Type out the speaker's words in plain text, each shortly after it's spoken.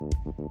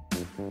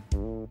Hello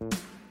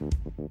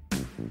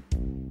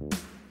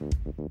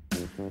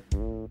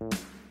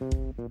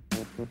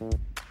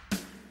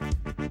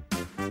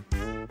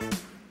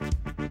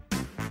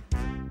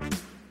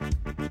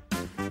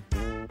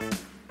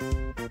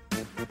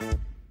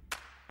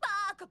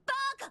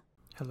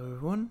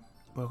everyone,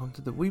 welcome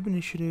to the Weeb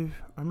Initiative.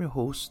 I'm your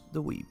host,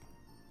 The Weeb.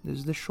 This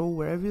is the show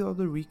where every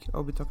other week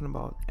I'll be talking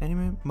about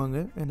anime,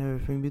 manga, and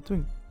everything in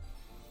between.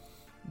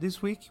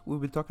 This week we'll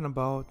be talking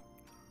about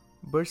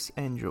Burst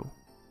Angel.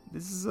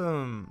 This is,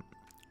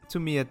 to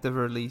me at the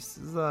very least,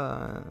 is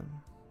a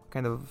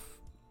kind of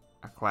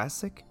a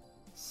classic.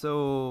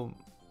 So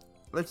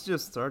let's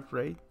just start,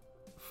 right?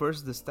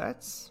 First, the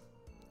stats.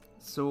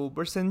 So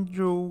Burst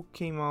Angel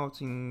came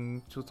out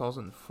in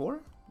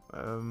 2004.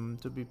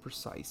 To be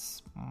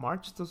precise,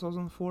 March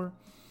 2004,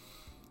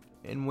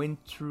 and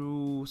went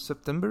through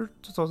September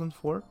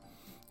 2004.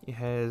 It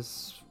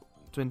has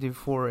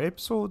 24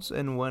 episodes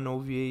and one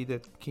OVA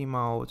that came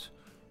out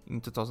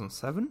in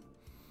 2007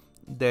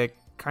 that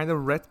kind of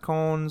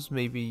retcons,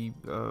 maybe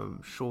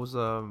shows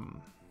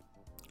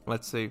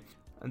let's say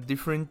a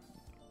different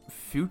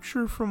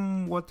future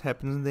from what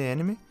happens in the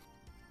anime.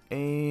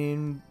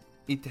 And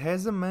it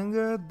has a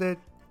manga that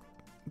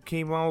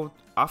came out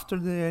after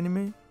the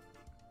anime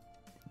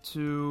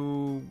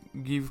to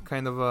give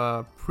kind of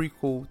a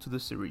prequel to the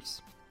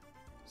series.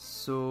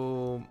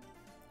 So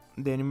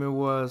the anime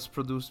was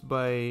produced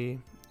by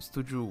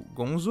Studio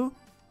Gonzo.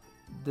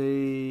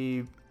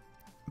 They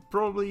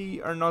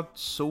probably are not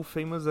so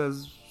famous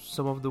as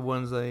some of the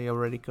ones I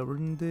already covered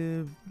in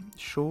the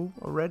show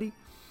already,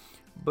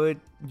 but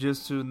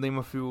just to name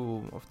a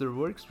few of their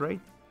works, right?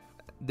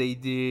 They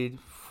did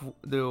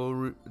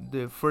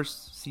the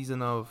first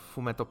season of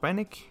Fullmetal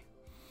Panic.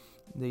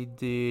 They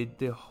did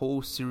the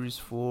whole series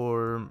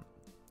for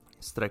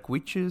Strike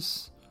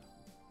Witches,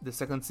 the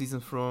second season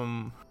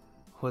from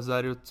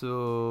Rosario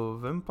to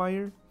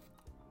Vampire,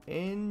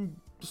 and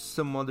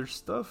some other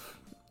stuff.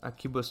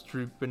 Akiba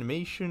Strip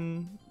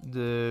Animation,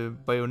 the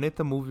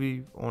Bayonetta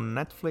movie on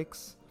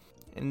Netflix,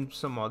 and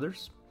some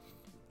others.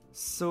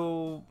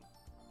 So,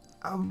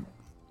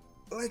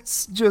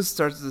 let's just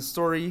start the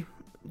story.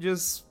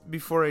 Just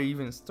before I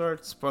even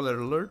start, spoiler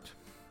alert,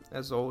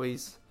 as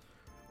always.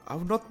 I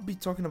will not be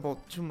talking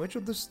about too much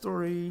of the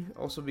story,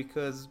 also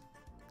because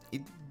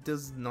it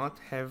does not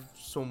have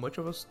so much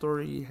of a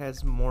story. It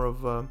has more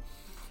of a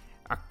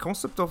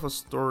concept of a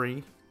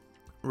story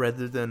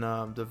rather than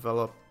a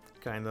developed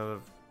kind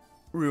of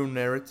real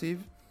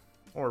narrative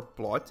or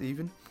plot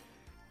even.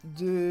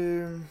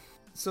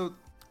 So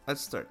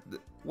let's start.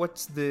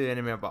 What's the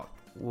anime about?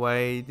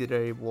 Why did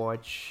I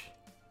watch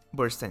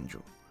Burst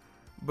Angel?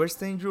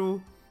 Burst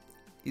Angel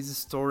is a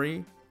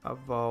story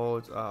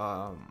about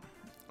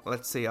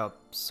let's say a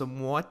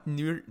somewhat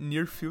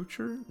near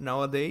future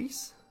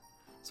nowadays.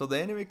 So the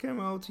anime came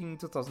out in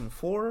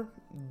 2004.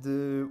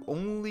 The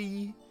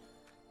only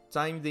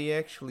time they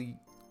actually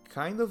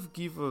kind of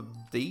give a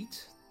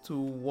date to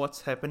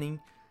what's happening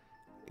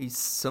is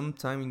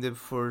sometime in the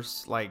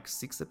first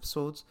 6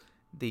 episodes.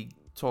 They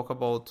talk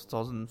about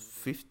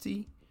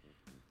 2050.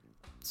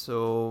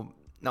 So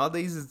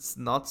nowadays it's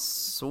not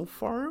so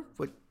far,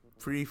 but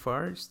pretty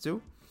far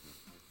still.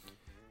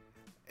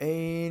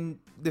 And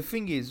the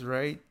thing is,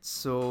 right?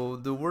 So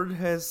the world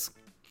has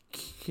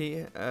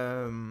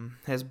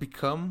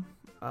become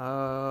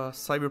a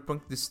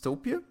cyberpunk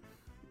dystopia,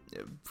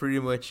 pretty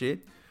much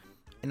it.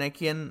 And I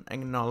can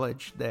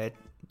acknowledge that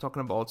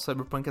talking about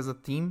cyberpunk as a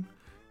theme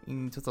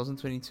in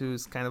 2022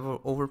 is kind of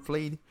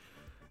overplayed,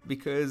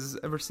 because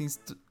ever since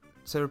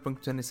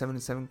Cyberpunk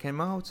 2077 came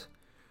out,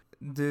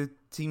 the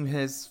theme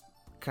has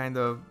kind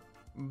of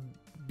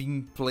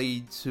been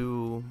played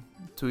to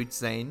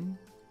its end.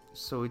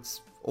 So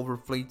it's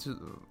overplayed,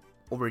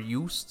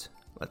 overused,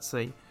 let's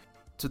say,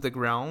 to the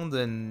ground,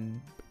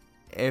 and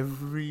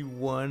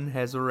everyone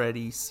has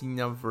already seen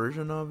a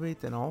version of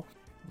it and all.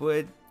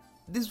 But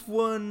this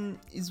one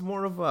is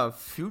more of a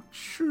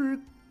future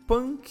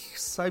punk.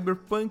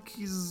 Cyberpunk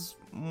is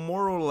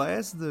more or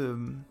less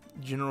the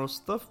general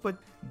stuff, but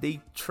they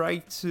try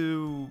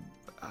to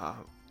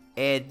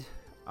add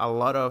a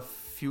lot of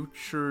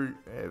futuristic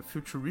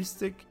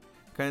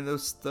kind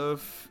of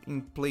stuff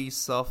in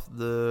place of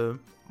the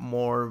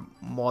more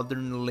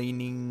modern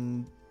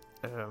leaning,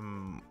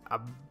 a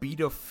bit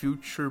of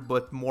future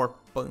but more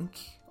punk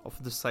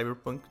of the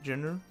cyberpunk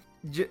genre.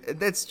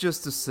 That's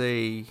just to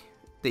say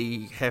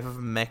they have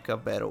mecha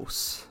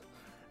battles,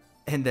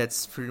 and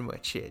that's pretty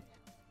much it.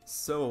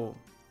 So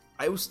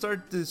I will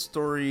start the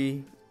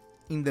story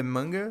in the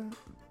manga,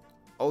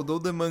 although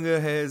the manga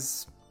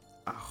has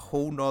a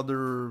whole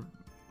nother,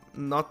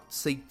 not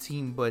say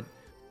theme, but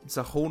it's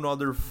a whole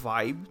nother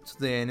vibe to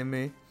the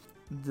anime.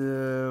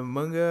 The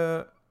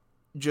manga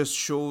just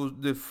shows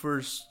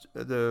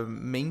the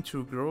main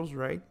two girls,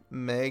 right?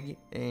 Meg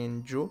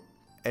and Jo,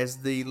 as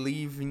they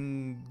live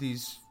in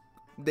this.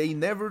 They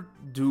never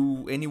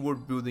do any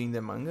world building in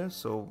the manga,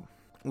 so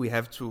we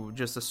have to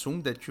just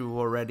assume that you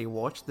already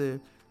watched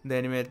the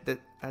anime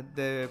at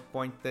the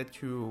point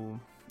that you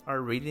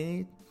are reading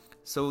it.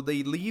 So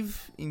they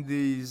live in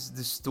this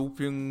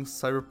dystopian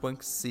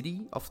cyberpunk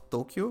city of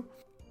Tokyo,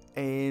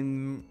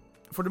 and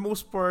for the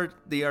most part,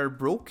 they are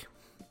broke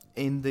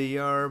and they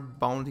are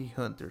bounty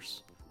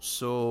hunters.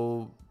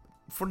 So,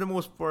 for the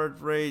most part,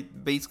 right,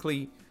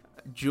 basically,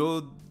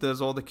 Joe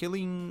does all the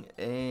killing,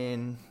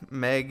 and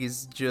Meg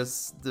is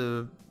just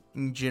the,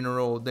 in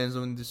general,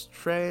 damsel in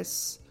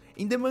distress.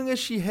 In the manga,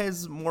 she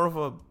has more of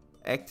a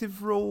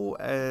active role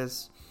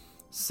as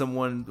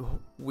someone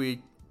with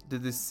the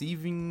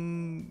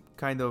deceiving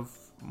kind of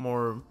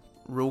more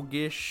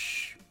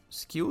roguish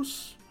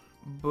skills,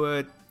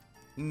 but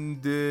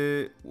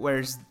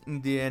whereas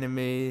in the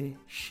anime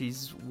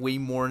she's way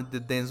more the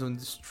damsel in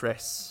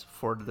distress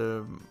for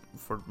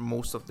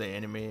most of the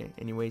anime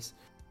anyways.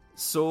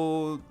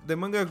 So the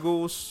manga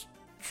goes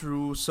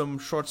through some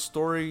short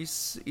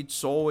stories.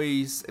 It's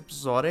always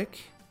episodic,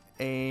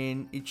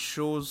 and it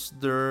shows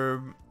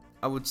their,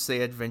 I would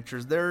say,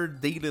 adventures, their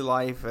daily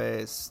life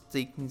as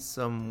taking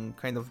some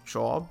kind of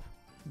job,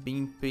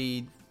 being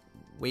paid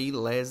way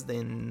less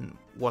than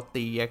what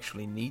they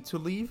actually need to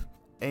live.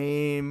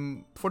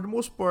 And for the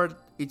most part,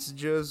 it's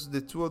just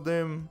the two of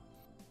them.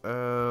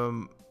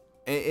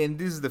 And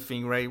this is the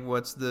thing, right?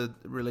 What's the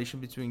relation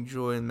between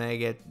Joe and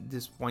Meg at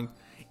this point?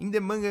 In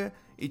the manga,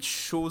 it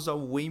shows a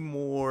way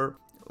more,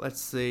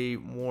 let's say,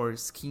 more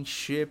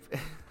skinship,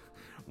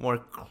 more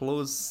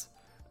close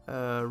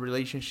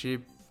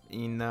relationship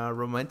in a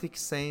romantic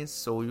sense.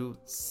 So you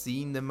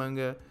see in the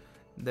manga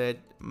that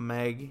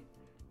Meg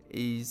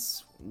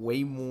is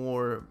way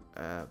more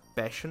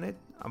passionate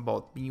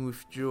about being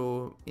with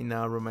Joe in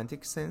a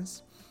romantic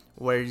sense,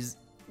 where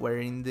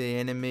in the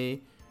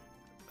anime,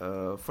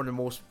 for the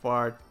most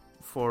part,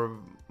 for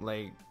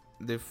like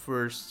the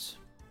first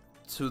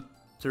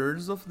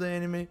 2/3 of the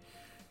anime,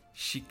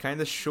 she kind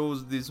of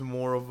shows this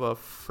more of a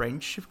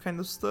friendship kind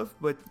of stuff,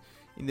 but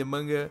in the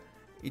manga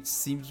it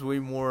seems way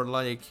more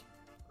like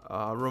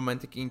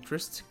romantic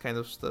interest kind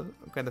of stuff,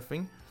 kind of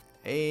thing.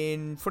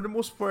 And for the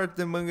most part,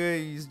 the manga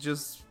is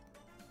just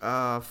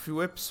a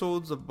few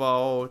episodes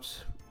about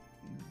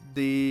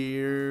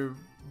their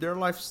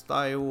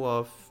lifestyle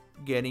of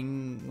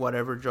getting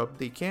whatever job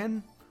they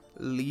can,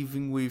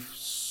 living with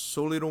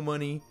so little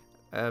money.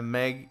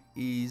 Meg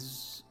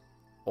is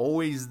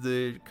always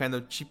the kind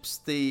of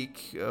cheapskate,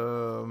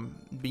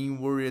 being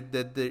worried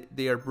that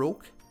they are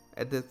broke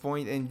at that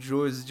point, and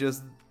Joe is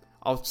just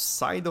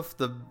outside of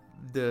the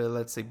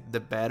let's say the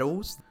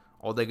battles,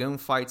 all the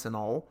gunfights and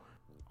all.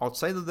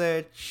 Outside of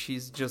that,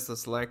 she's just a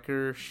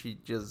slacker. She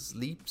just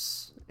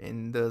sleeps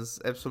and does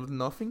absolutely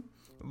nothing.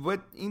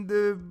 But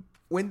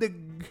when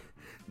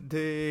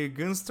the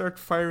guns start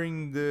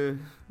firing,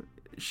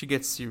 she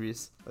gets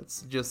serious.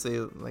 Let's just say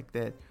it like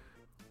that.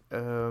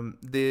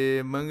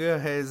 The manga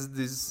has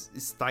this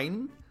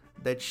styling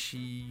that she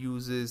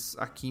uses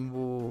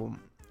akimbo,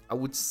 I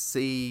would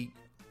say,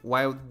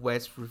 Wild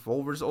West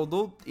revolvers,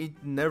 although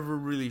it never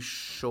really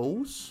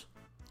shows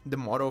the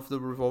model of the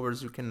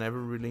revolvers. You can never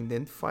really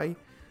identify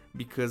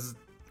because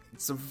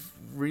it's a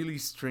really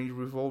strange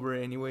revolver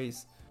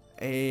anyways,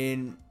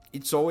 and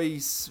it's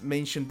always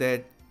mentioned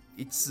that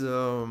it's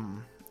a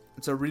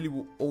really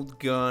old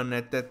gun.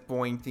 At that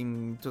point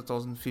in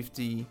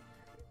 2050,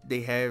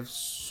 they have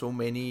so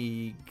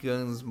many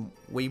guns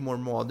way more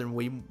modern,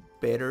 way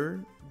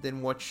better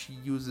than what she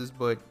uses,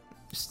 but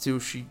still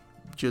she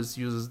just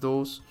uses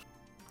those.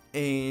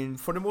 And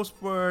for the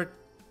most part,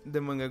 the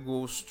manga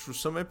goes through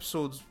some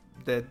episodes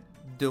that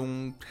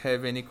don't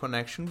have any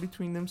connection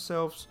between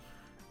themselves,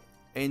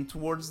 and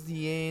towards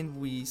the end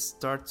we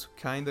start to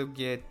kind of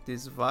get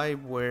this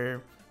vibe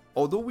where,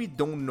 although we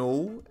don't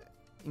know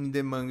in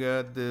the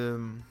manga the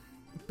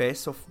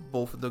past of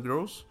both of the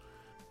girls,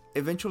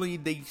 eventually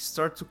they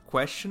start to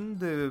question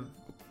the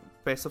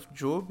past of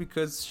Joe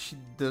because she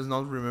does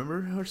not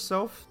remember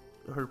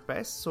her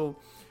past. So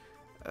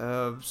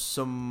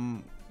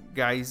some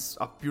guys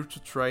appear to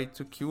try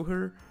to kill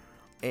her,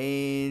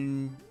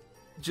 and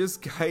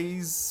just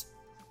guys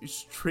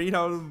straight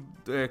out of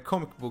the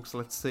comic books,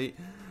 let's say.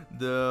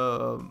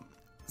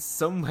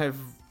 Some have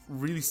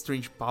really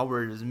strange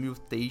powers,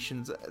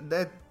 mutations,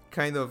 that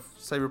kind of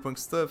cyberpunk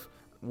stuff.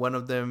 One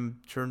of them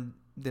turned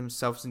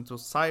themselves into a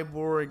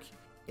cyborg,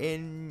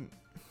 and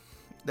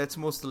that's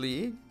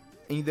mostly it.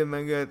 In the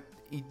manga,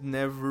 it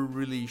never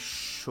really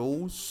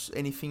shows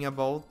anything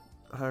about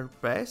her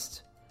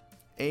past,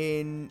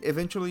 and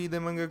eventually the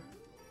manga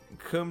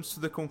comes to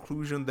the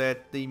conclusion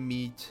that they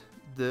meet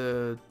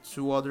the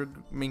two other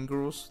main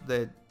girls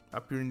that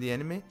appear in the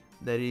anime,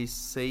 that is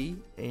Sei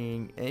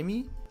and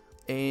Emi,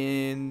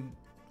 and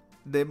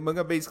the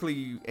manga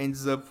basically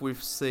ends up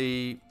with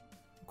Sei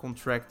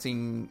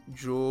contracting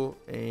Joe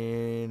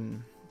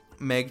and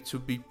Meg to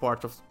be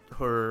part of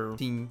her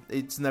team.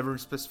 It's never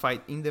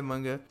specified in the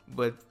manga,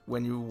 but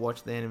when you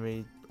watch the anime,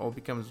 it all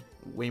becomes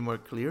way more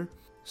clear.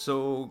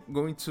 So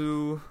going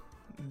to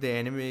the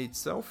anime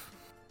itself,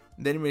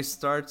 the anime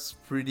starts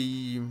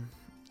pretty,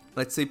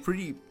 let's say,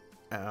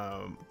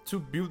 to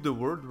build the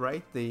world,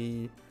 right?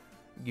 They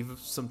give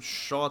some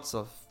shots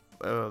of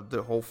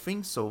the whole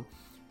thing. So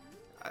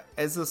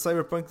as a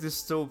cyberpunk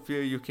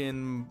dystopia, you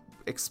can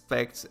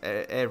expect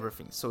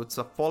everything. So it's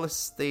a police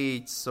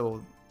state.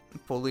 So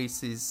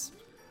police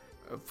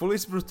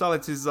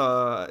brutality is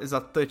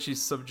a touchy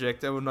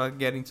subject. I will not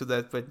get into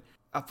that, but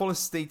a police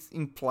state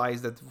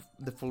implies that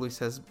the police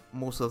has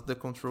most of the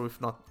control,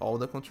 if not all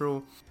the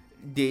control.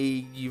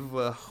 They give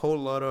a whole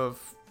lot of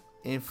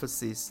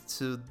emphasis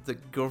to the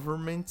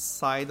government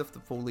side of the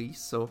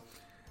police. So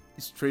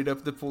straight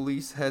up, the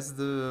police has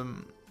the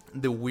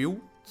will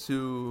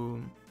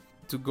to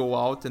go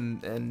out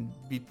and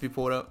beat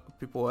people up,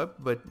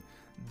 but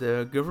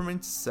the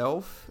government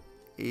itself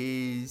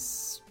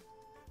it's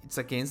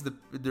against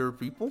their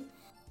people.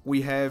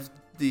 We have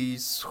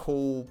this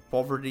whole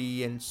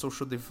poverty and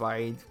social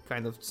divide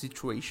kind of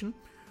situation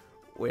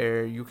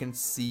where you can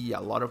see a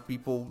lot of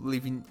people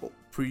living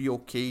pretty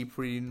okay,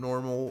 pretty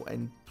normal,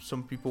 and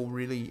some people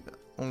really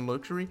on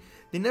luxury.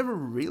 They never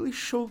really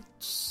showed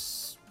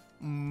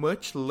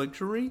much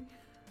luxury,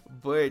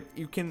 but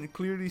you can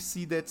clearly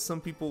see that some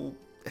people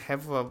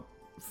have a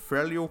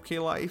fairly okay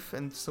life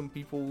and some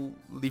people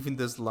live in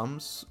the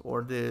slums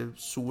or the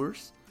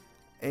sewers.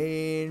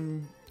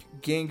 And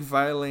gang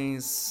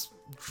violence,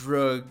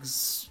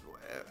 drugs,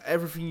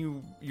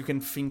 everything you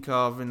can think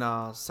of in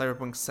a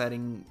cyberpunk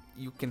setting,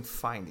 you can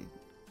find it.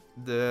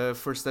 The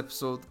first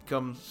episode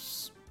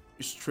comes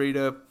straight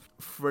up,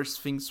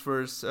 first things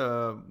first,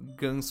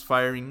 guns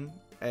firing.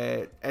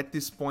 At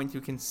this point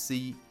you can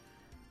see,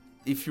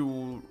 if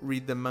you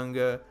read the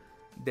manga,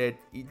 that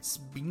it's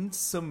been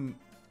some,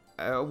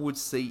 I would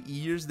say,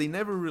 years. They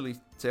never really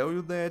tell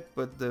you that,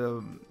 but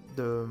the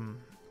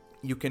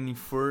you can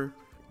infer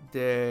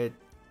that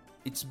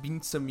it's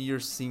been some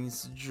years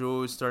since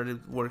Joe started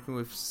working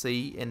with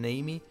Sei and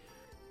Amy,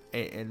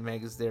 and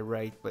Meg is there,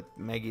 right? But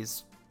Meg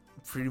is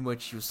pretty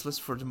much useless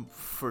for the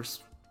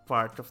first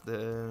part of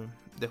the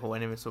whole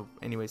anime. So,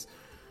 anyways,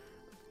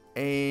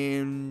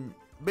 and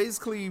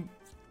basically,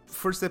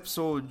 first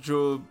episode,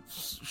 Joe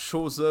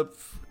shows up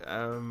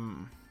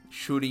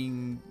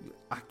shooting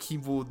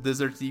Akibo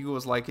Desert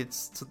Eagles like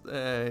it's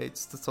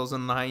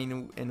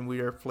 2009 and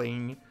we are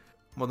playing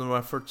Modern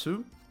Warfare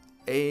 2,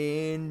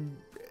 and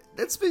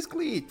that's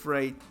basically it,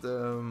 right?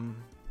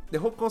 The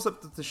whole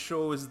concept of the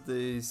show is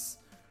this,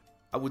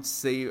 I would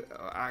say,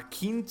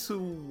 akin to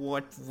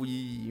what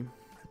we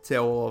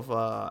tell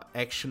of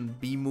action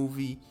B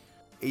movie.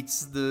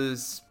 It's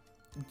this,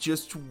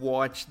 just to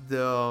watch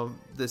the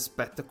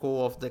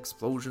spectacle of the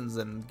explosions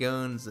and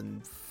guns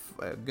and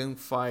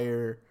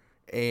gunfire,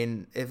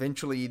 and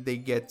eventually they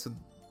get to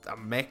a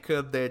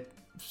mecha that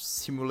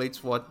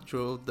simulates what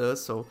Joe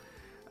does. So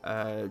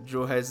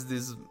Joe has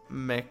this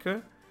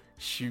mecha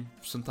she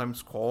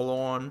sometimes call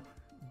on,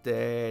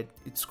 that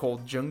it's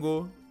called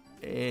Django,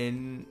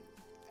 and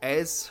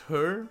as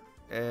her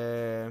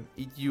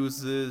it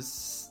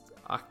uses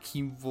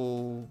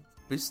Akimbo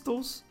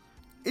pistols.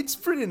 It's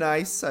pretty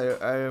nice,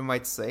 I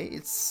might say.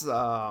 It's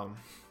a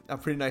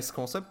pretty nice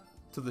concept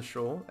to the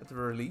show at the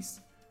very least.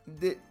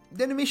 The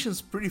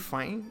animation's pretty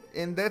fine,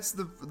 and that's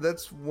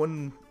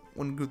one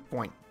good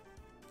point.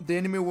 The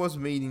anime was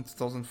made in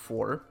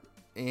 2004,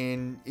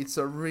 and it's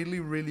a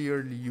really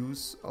early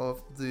use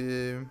of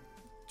the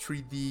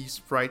 3D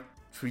sprite,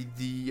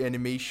 3D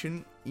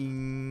animation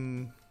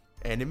in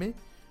anime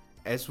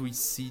as we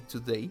see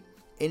today.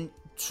 And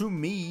to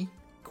me,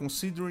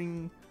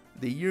 considering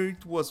the year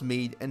it was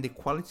made and the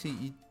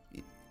quality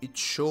it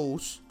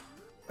shows,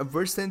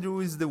 Burst Angel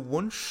is the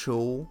one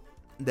show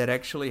that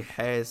actually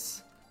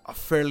has a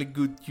fairly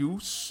good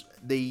use.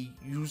 They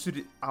used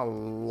a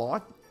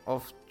lot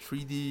of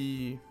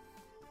 3D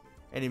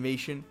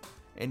animation,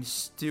 and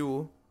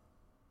still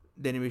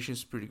the animation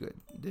is pretty good.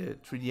 The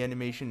 3D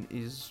animation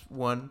is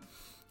one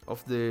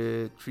of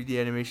the 3D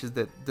animations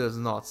that does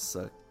not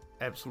suck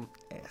absolute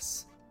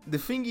ass. The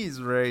thing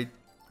is, right,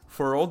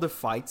 for all the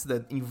fights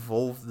that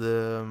involve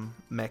the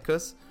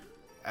mechas,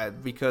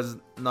 because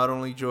not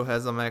only Joe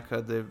has a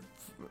mecha,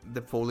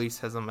 the police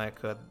has a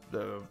mecha,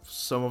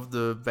 some of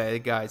the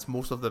bad guys,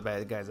 most of the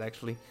bad guys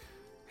actually,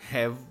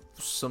 have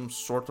some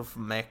sort of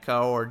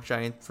mecha or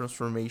giant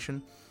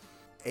transformation.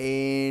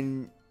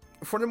 And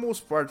for the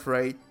most part,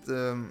 right,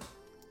 the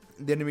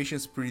animation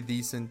is pretty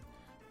decent.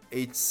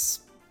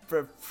 It's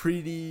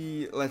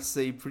pretty, let's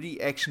say,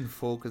 pretty action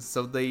focused,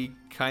 so they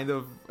kind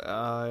of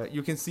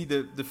you can see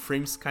the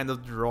frames kind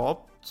of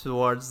drop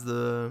towards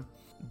the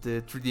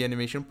 3D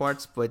animation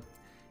parts, but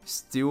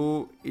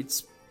still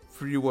it's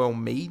pretty well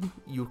made.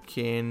 You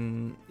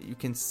can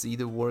see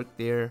the work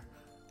there.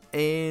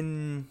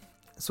 And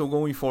so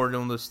going forward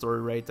on the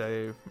story, right,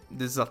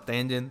 this is a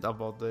tangent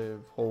about the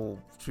whole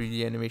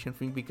 3D animation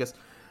thing, because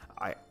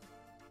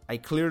I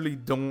clearly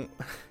don't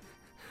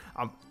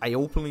I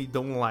openly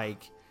don't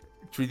like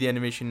 3D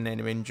animation in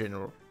anime in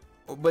general,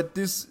 but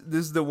this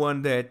is the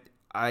one that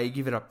I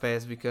give it a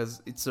pass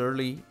because it's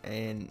early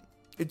and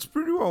it's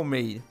pretty well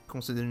made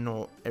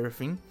considering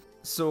everything.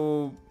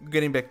 So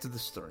getting back to the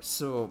story.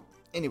 So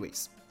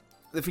anyways,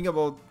 the thing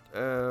about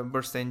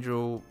Burst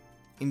Angel,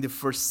 in the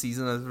first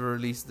season at the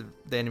release,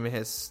 the anime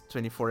has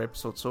 24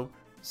 episodes, so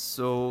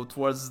So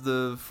towards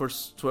the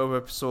first 12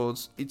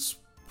 episodes, it's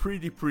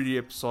pretty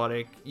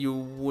episodic. You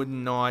would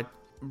not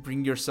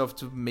bring yourself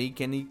to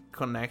make any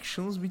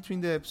connections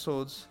between the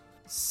episodes.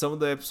 Some of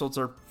the episodes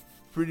are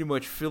pretty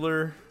much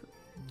filler,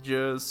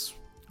 just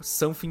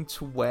something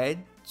to add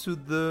to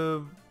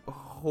the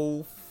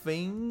whole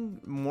thing,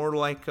 more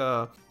like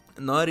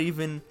not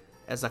even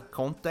as a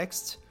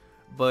context,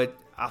 but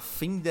a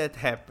thing that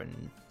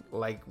happened,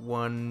 like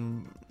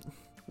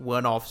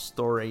one-off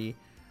story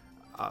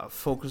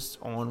focused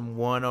on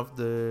one of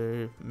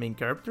the main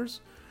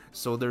characters.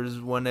 So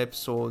there's one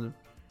episode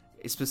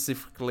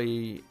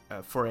specifically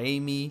for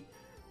Amy,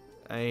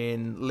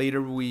 and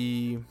later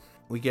we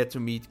get to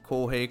meet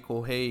Kohei.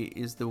 Kohei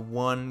is the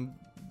one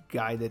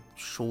guy that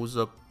shows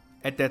up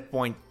at that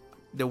point,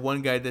 the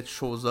one guy that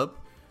shows up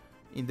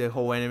in the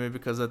whole anime,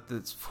 because at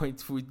this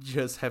point we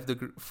just have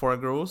the 4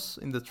 girls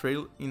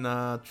in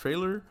a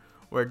trailer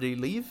where they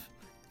live,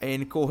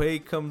 and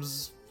Kohei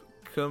comes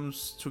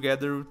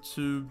together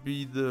to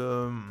be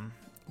the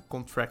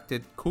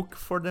contracted cook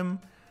for them,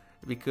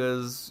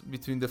 because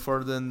between the 4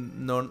 of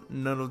them,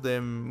 none of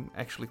them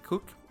actually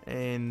cook.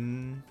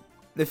 And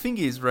the thing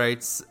is,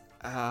 right,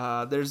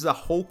 there's a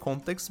whole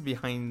context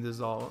behind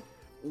this all.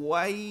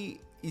 Why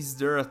is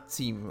there a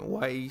team?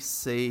 Why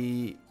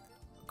say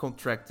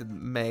contracted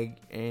Meg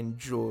and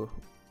Joe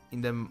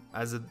in them,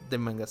 as the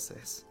manga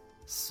says?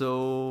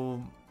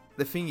 So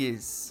the thing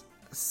is,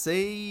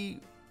 Sei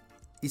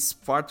is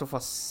part of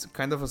a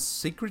kind of a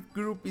secret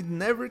group. It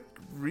never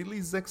really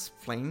is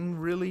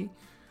explained, really.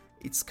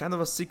 It's kind of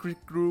a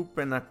secret group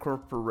and a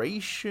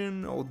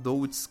corporation,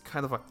 although it's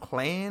kind of a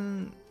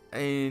clan.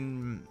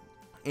 And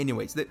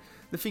anyways, the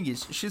thing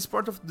is, she's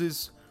part of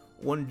this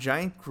one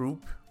giant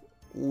group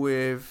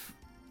with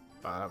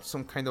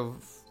some kind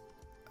of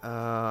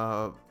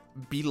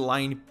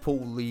beeline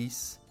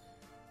police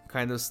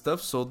kind of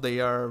stuff. So they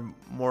are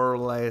more or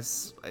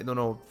less, I don't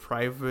know,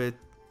 private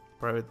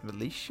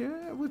militia,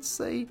 I would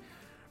say.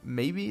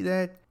 Maybe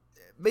that.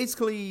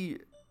 Basically,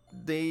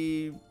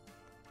 they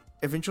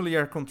eventually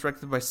are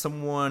contracted by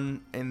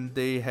someone and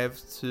they have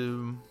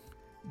to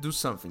do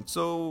something.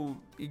 So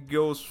it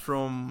goes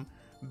from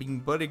being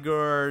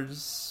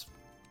bodyguards,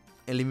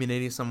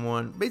 eliminating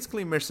someone,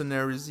 basically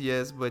mercenaries,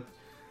 yes, but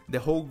the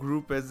whole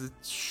group, as it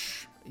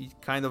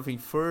kind of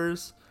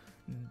infers,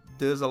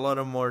 does a lot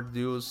of more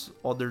deals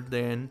other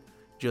than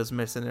just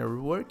mercenary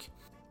work,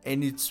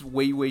 and it's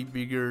way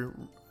bigger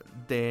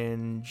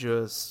than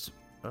just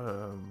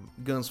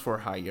guns for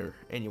hire,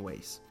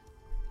 anyways.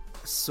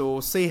 So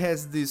Sei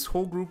has this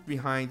whole group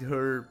behind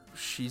her.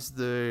 She's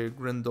the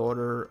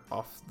granddaughter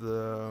of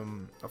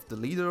the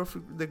leader of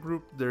the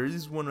group. There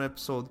is one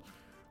episode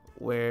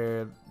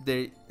where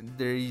there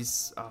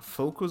is a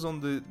focus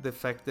on the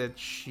fact that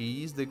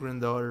she is the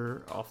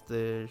granddaughter of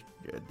the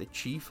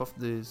chief of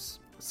this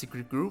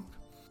secret group.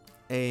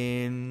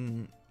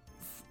 And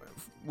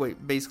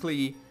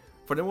basically,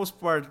 for the most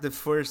part, the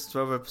first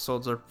 12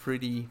 episodes are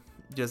pretty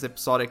just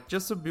episodic,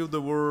 just to build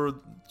the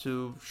world,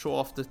 to show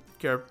off the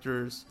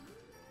characters.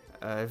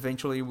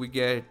 Eventually we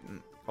get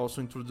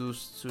also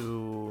introduced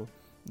to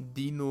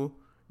Dino.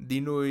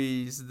 Dino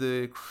is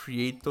the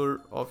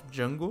creator of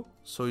Django,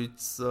 so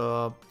it's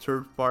a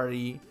third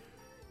party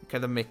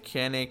kind of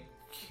mechanic.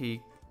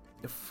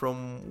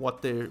 From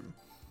what the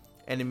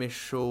anime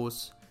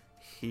shows,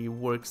 he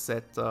works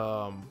at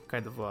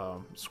kind of a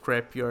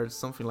scrapyard,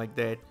 something like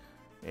that,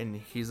 and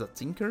he's a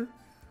tinker,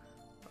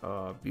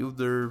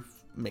 builder,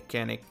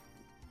 mechanic,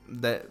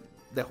 the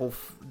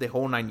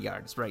whole 9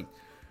 yards, right?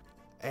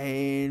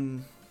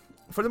 And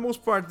for the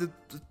most part, the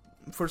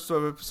first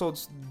 12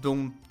 episodes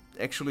don't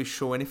actually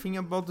show anything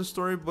about the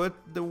story, but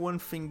the one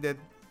thing that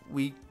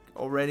we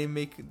already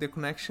make the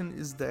connection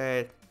is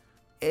that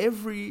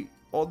every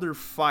other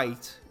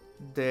fight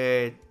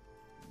that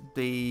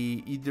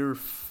they either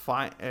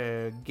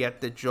get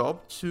the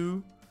job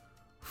to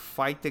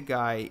fight the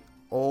guy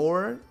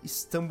or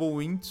stumble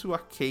into a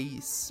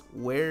case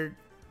where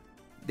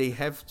they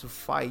have to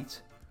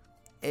fight,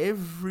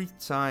 every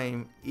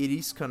time it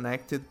is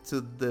connected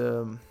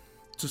to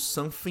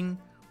something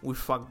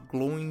with a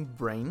glowing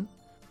brain.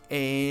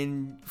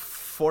 And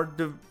for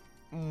the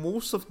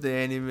most of the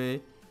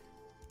anime,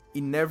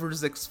 it never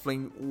is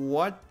explained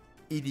what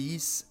it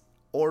is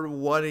or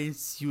what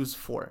it's used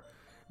for,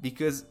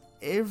 because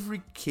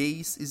every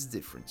case is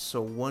different.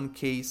 So one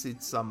case,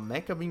 it's a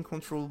mecha being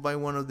controlled by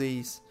one of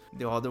these.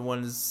 The other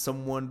one is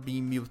someone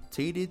being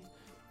mutated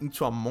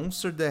into a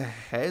monster that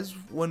has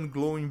one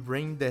glowing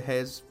brain that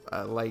has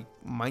like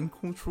mind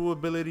control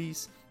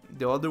abilities.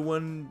 The other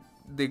one,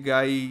 the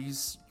guy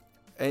is,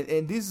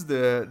 and this is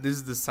the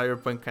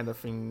cyberpunk kind of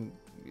thing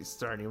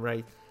starting,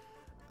 right?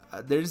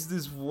 There's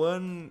this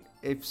one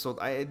episode,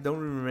 I don't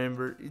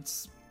remember,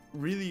 it's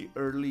really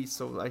early,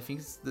 so I think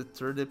it's the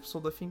 3rd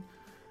episode, I think,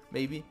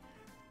 maybe.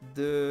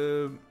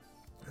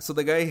 So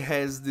the guy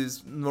has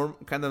this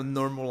kind of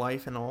normal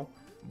life and all,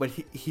 but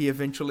he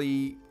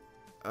eventually,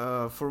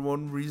 for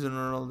one reason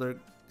or another,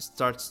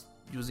 starts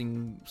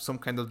using some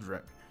kind of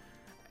drug.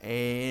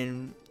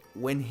 And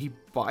when he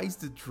buys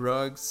the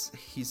drugs,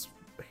 his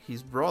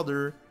his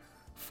brother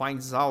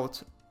finds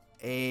out,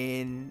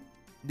 and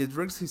the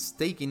drugs he's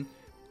taking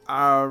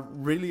are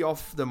really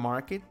off the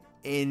market,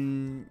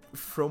 and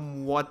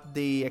from what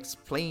they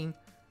explain,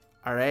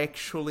 are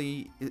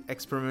actually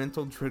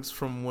experimental drugs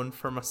from one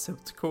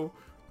pharmaceutical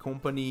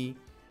company,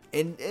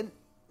 and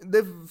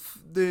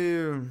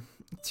the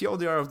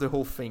TLDR of the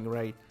whole thing,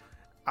 right?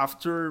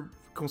 After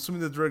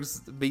consuming the drugs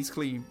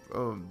basically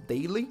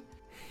daily,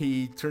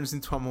 he turns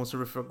into a monster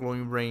with a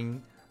glowing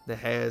brain that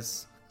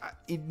has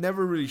it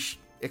never really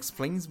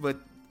explains, but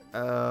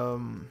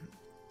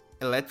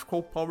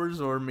electrical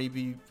powers, or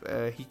maybe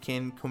he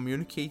can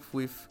communicate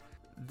with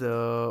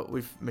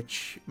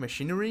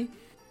machinery.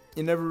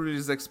 It never really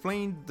is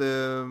explained.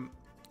 The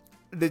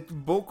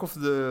bulk of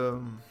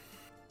the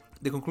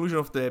conclusion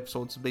of the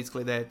episode is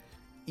basically that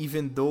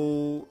even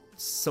though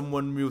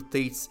someone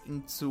mutates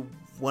into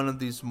one of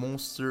these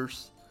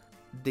monsters,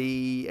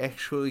 they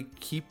actually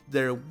keep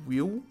their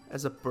will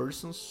as a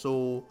person.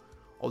 So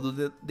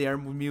although they are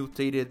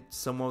mutated,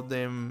 some of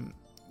them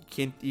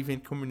can't even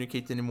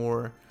communicate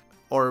anymore,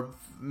 or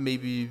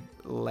maybe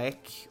lack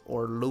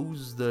or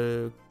lose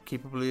the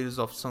capabilities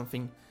of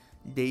something.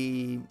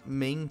 They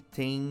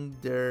maintain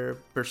their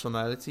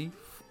personality,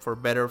 for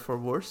better or for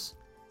worse.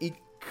 This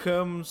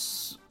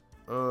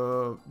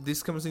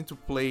comes into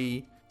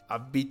play a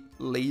bit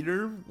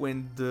later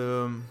when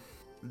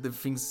the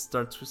things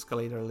start to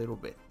escalate a little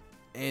bit.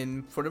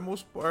 And for the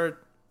most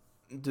part,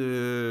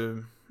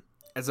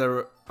 as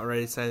I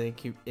already said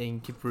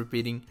and keep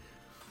repeating,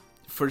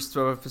 first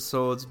 12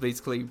 episodes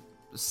basically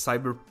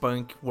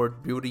cyberpunk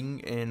world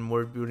building and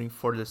world building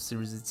for the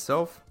series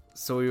itself.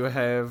 So you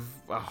have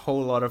a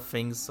whole lot of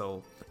things.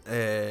 So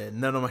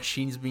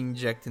nanomachines being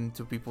injected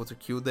into people to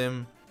kill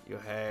them. You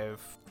have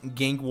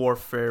gang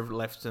warfare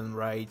left and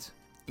right.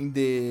 In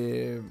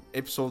the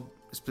episode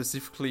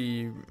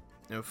specifically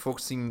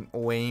focusing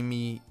on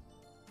Amy,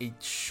 it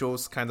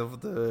shows kind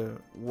of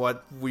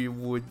what we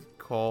would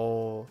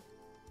call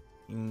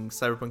in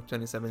Cyberpunk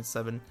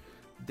 2077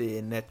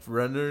 the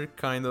Netrunner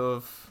kind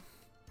of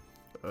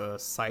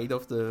side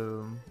of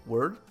the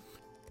world,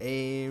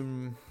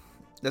 and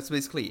that's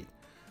basically it.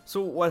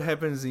 So what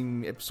happens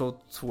in episode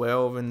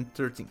 12 and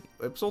 13?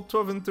 Episode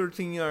 12 and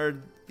 13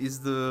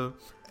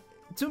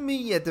 to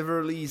me at the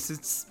very least,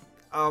 it's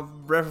a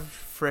breath of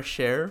fresh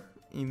air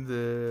in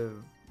the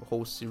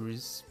whole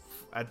series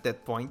at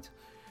that point,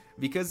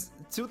 because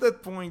to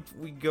that point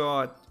we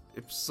got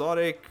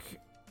episodic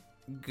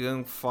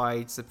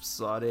gunfights,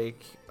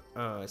 episodic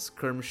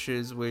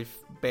skirmishes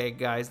with bad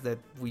guys that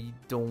we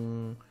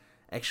don't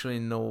actually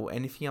know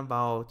anything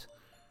about,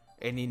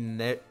 and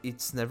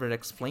it's never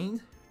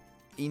explained.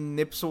 In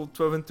episode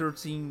 12 and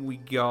 13 we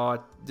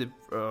got the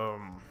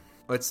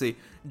let's say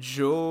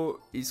Joe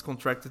is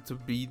contracted to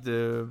be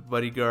the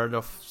bodyguard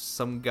of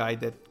some guy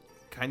that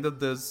kind of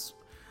does,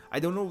 I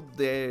don't know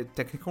the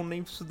technical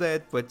names to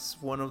that, but it's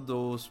one of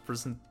those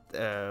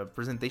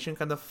presentation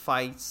kind of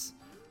fights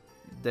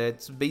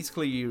that's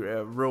basically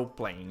role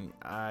playing.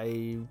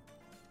 I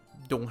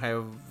don't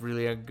have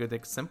really a good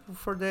example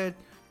for that,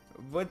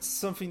 but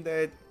something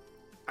that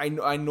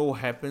I know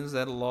happens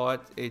that a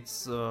lot.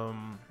 It's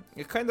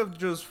kind of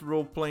just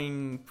role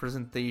playing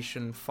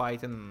presentation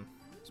fight, and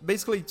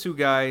basically two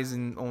guys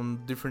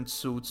on different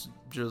suits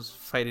just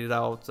fight it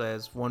out,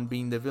 as one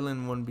being the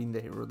villain, one being the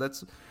hero.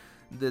 That's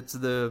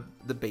the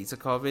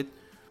basic of it.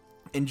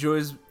 And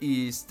Joe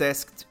is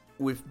tasked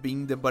with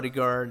being the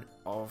bodyguard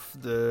of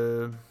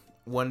the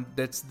one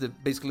that's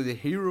basically the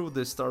hero,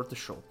 the star of the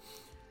show.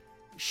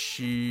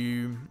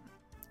 She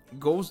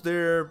goes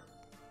there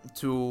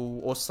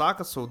to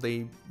Osaka, so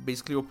they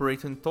basically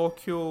operate in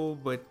Tokyo,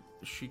 but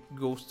she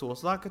goes to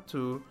Osaka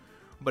to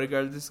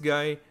bodyguard this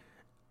guy,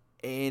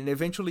 and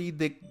eventually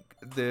the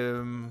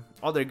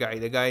other guy,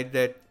 the guy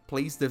that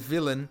plays the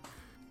villain,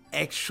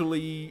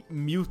 actually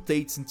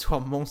mutates into a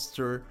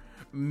monster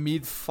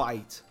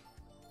mid-fight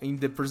in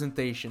the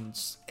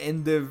presentations,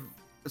 and the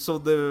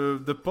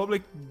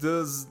public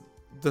does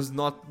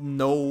not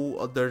know,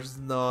 or does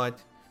not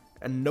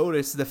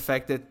notice the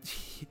fact that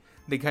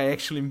the guy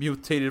actually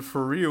mutated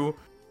for real,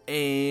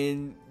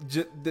 and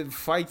the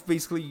fight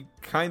basically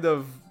kind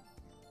of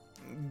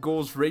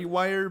goes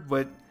haywire,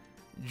 but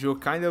Jo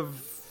kind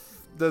of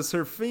does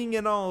her thing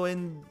and all,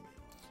 and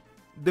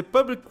the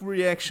public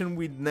reaction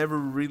we'd never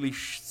really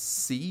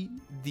see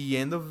the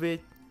end of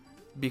it,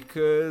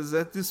 because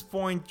at this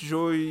point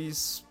Jo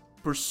is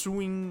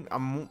pursuing a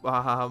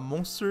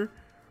monster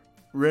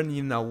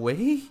running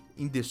away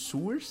in the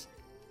sewers,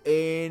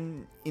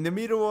 and in the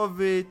middle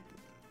of it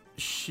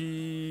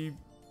she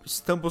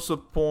stumbles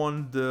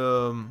upon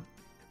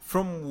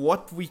from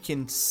what we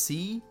can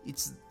see,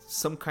 it's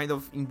some kind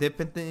of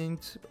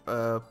independent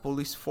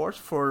police force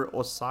for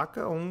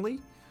Osaka only.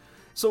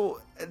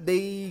 So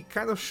they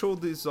kind of show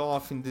this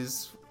off in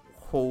this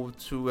whole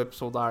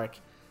 2-episode arc,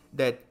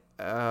 that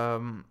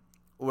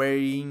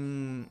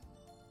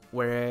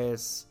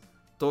whereas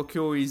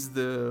Tokyo is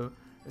the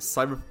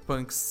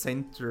cyberpunk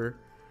center,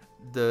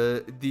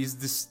 this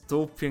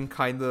dystopian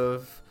kind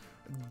of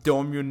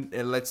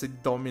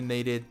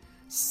dominated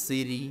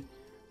city,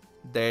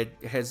 that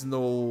has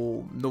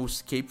no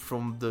escape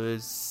from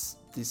this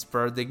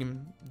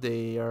paradigm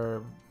they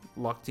are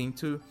locked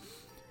into.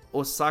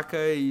 Osaka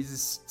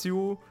is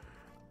still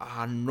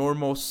a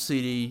normal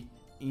city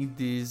in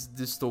this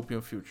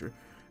dystopian future.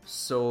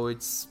 So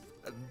it's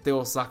the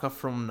Osaka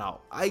from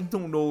now. I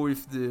don't know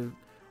if the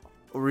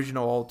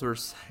original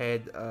authors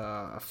had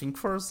a thing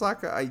for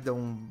Osaka. I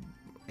don't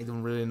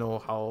really know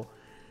how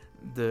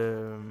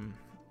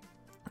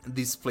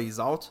this plays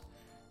out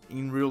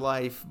in real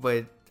life,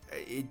 but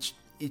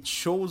it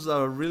shows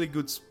a really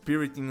good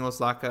spirit in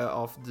Osaka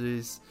of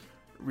this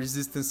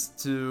resistance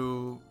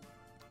to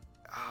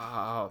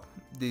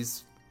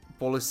this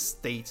police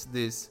state,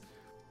 this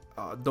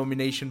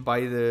domination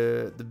by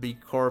the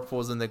big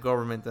corpos and the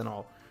government and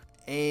all.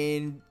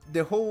 And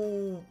the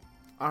whole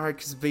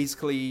arc is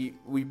basically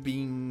we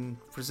being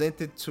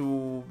presented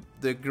to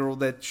the girl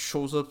that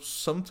shows up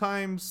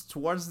sometimes.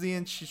 Towards the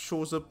end, she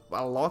shows up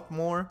a lot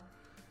more.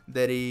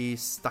 That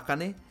is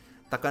Takane.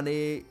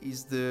 Takane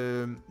is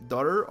the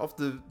daughter of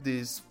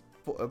this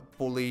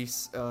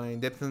police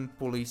independent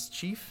police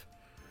chief,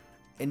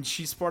 and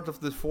she's part of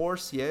the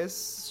force.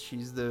 Yes,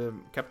 she's the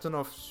captain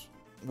of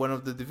one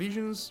of the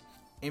divisions,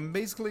 and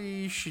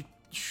basically she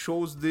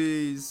shows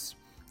this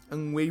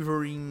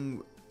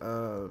unwavering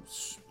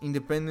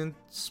independent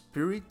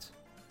spirit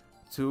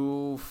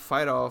to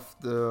fight off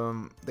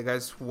the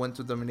guys who want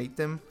to dominate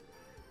them.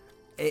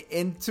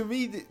 And to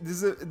me,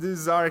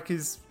 this arc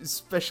is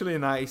especially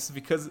nice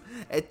because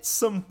at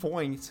some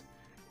point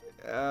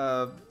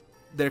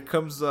there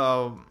comes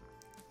a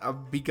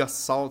big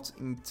assault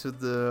into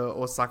the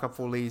Osaka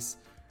police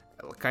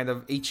kind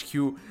of HQ,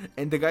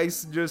 and the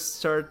guys just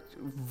start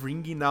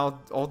bringing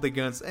out all the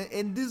guns.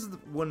 And this is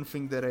one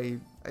thing that I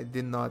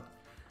did not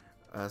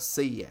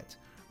say yet,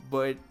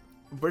 but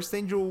Burst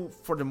Angel,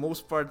 for the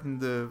most part, in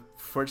the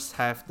first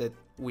half, that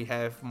we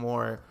have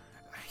more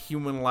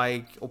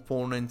human-like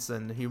opponents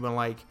and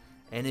human-like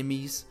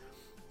enemies,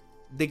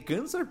 the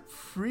guns are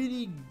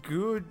pretty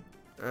good,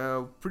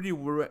 pretty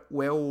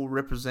well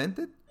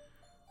represented,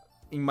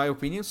 in my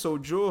opinion. So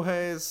Joe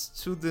has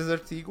 2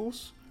 Desert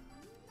Eagles,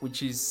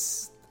 which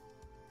is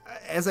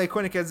as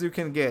iconic as you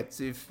can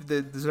get. If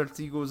the Desert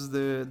Eagle is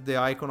the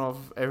icon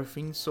of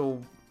everything,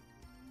 so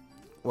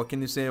what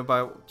can you say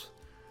about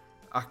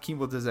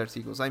Akimbo Desert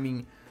Eagles? I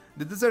mean,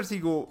 the Desert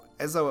Eagle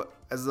as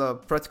a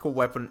practical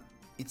weapon,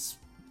 it's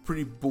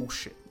pretty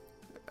bullshit.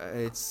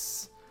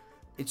 It's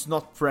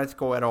not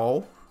practical at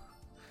all.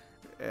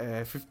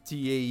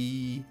 50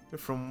 AE,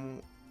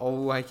 from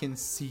all I can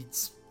see,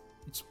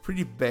 it's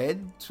pretty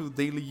bad to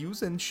daily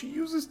use, and she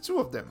uses 2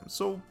 of them.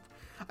 So,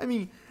 I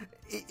mean,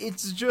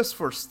 it's just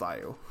for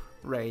style,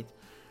 right?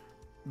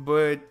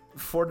 But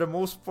for the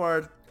most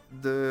part,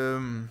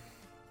 the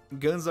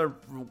guns are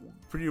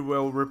pretty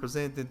well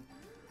represented.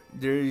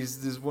 There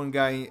is this one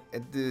guy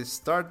at the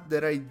start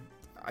that I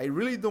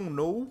really don't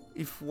know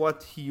if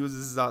what he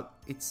uses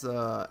it's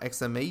a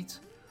XM8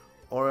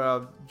 or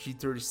a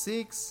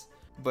G36,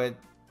 but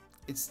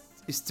it's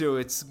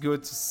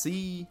good to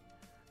see.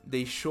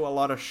 They show a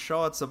lot of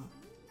shots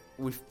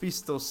with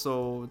pistols,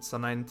 so it's a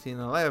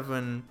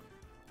 1911,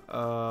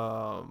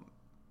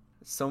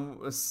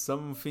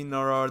 something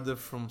or other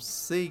from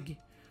SIG.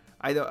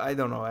 I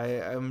don't know.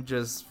 I'm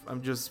just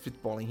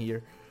spitballing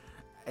here.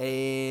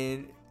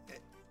 And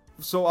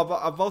so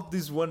about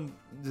this one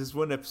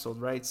episode,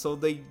 right? So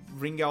they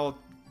bring out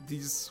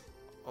these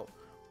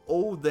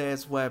old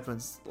ass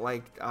weapons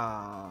like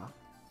a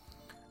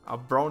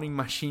Browning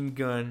machine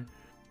gun,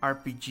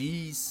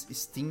 RPGs,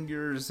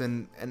 Stingers,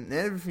 and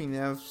everything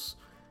else.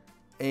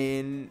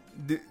 And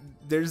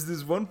there's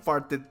this one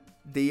part that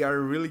they are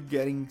really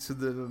getting to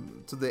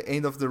the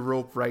end of the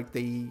rope, right?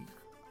 They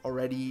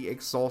already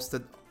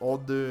exhausted all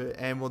the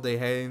ammo they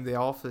had in the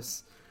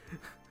office.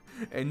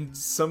 And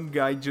some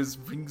guy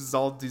just brings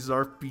out this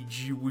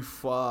RPG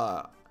with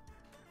a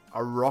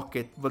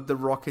rocket, but the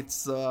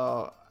rocket's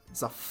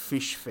it's a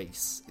fish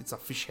face. It's a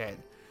fish head.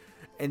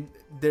 And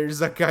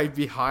there's a guy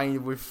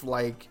behind with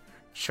like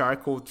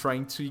charcoal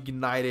trying to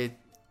ignite it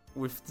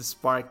with the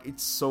spark.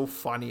 It's so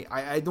funny.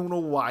 I don't know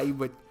why,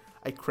 but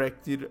I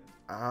cracked it.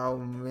 Oh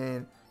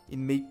man,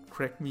 it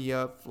crack me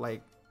up.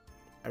 Like,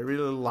 I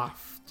really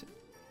laughed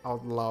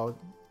out loud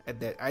at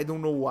that. I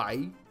don't know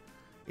why.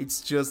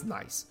 It's just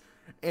nice.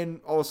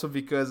 And also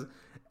because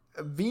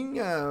being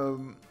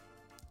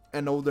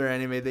an older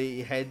anime,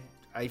 they had,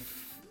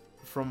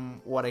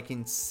 from what I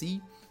can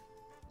see,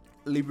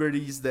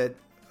 liberties that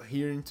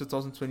here in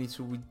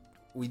 2022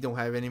 we don't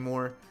have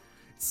anymore.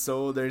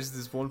 So there's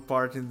this one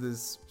part in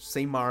this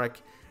same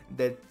arc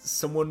that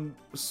someone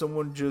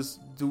just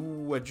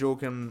do a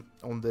joke on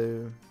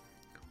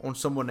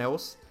someone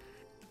else,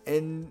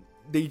 and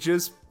they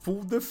just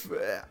flip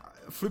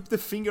the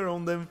finger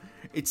on them.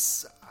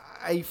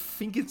 I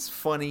think it's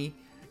funny.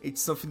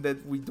 It's something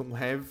that we don't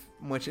have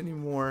much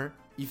anymore.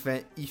 If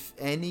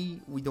any,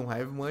 we don't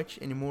have much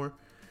anymore.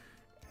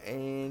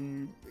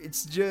 And it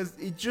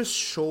just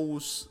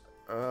shows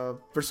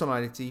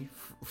personality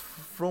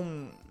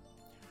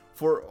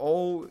for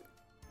all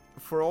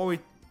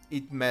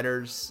it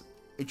matters.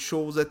 it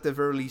shows at the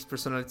very least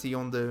personality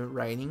on the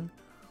writing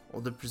or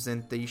the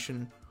presentation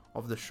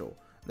of the show.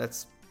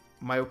 That's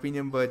my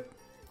opinion, but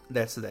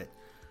that's that.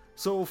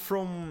 So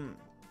from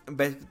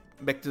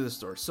back to the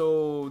story.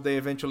 So they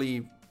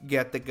eventually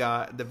get the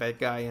bad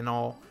guy, and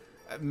all.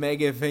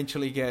 Meg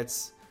eventually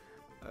gets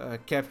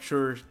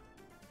captured.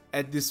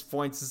 At this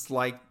point, it's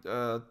like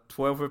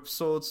 12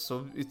 episodes,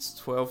 so it's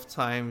 12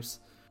 times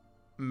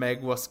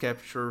Meg was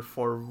captured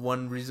for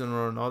one reason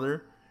or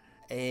another.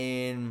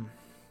 And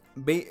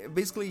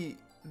basically,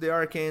 the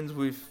arc ends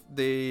with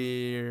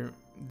they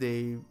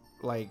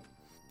like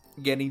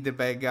getting the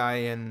bad guy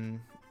and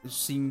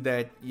seeing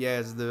that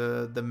yes,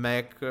 the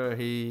mech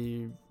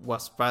he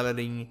was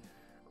piloting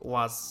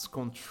was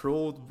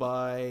controlled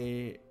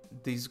by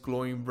this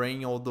glowing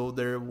brain, although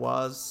there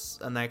was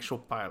an actual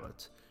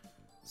pilot.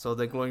 So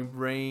the glowing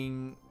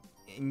brain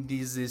in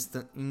this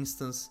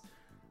instance,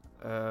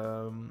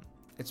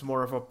 it's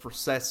more of a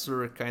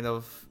processor kind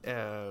of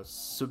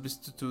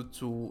substitute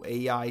to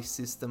AI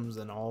systems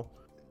and all.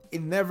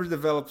 It never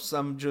develops.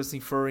 I'm just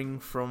inferring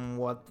from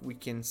what we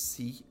can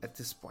see at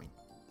this point.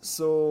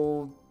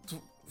 So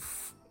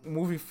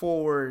moving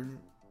forward,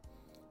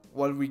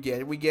 what we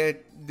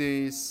get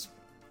this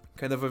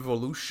kind of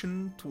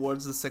evolution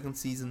towards the second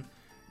season,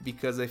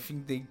 because I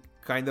think they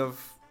kind of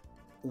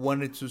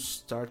wanted to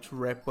start to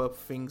wrap up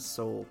things,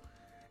 so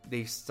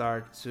they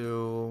start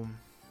to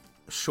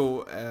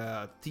show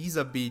tease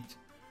a bit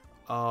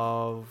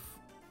of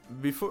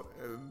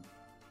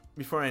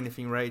before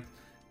anything, right?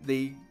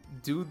 They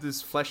do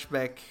this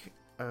flashback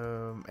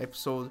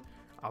episode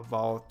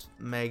about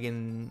Meg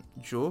and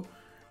Jo.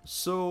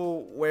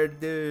 So where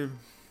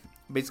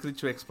basically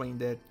to explain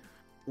that,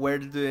 where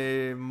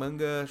the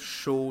manga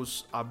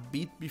shows a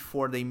bit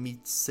before they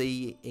meet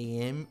Sei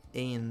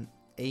and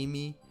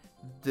Amy,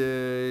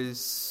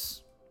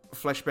 this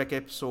flashback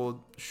episode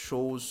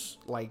shows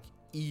like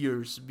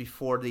years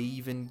before they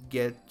even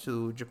get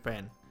to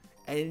Japan.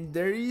 And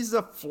there is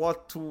a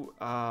plot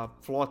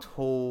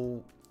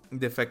hole in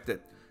the fact that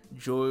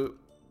Jo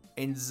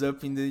ends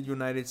up in the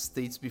United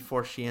States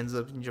before she ends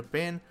up in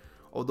Japan,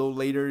 although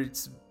later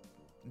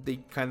they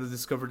kind of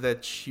discover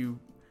that she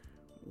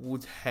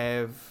would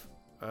have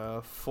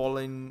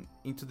fallen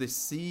into the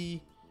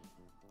sea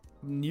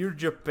near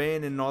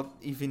Japan and not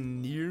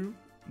even near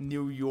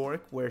New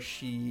York, where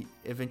she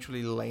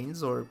eventually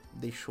lands, or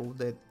they show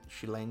that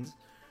she lands.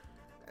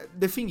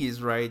 The thing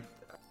is, right,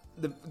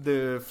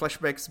 the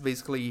flashback's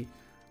basically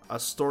a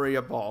story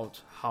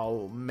about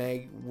how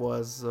Meg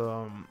was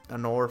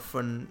an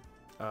orphan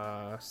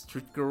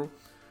street girl,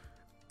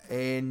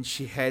 and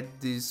she had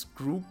this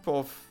group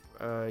of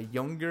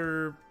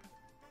younger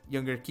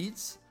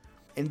kids,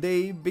 and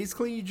they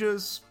basically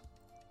just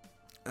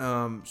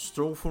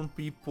stole from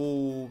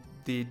people,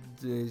 did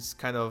this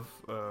kind of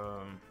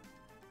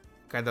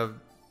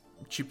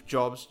cheap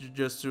jobs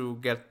just to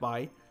get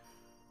by,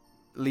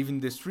 living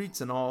the streets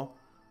and all.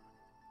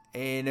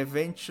 And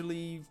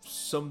eventually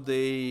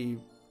someday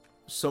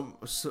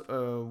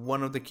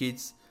one of the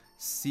kids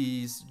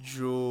sees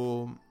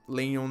Jo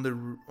laying on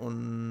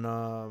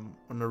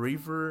a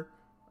river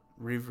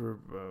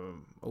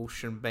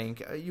ocean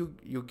bank.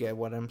 You get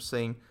what I'm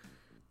saying,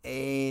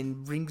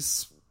 and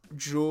brings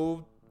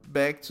Jo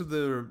back to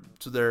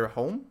their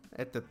home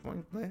at that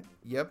point.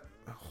 Yep,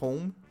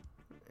 home,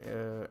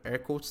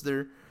 air quotes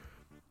there.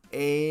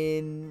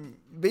 And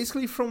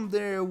basically from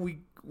there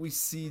we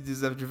see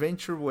this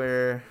adventure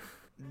where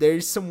there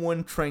is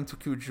someone trying to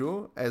kill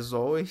Jo, as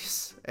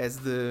always, as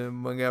the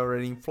manga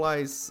already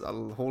implies. A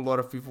whole lot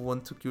of people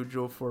want to kill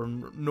Jo for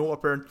no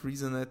apparent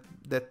reason at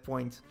that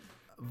point.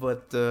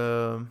 But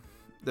the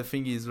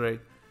thing is,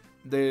 right,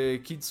 the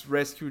kids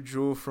rescue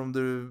Jo from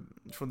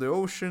the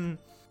ocean,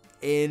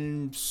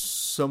 and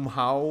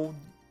somehow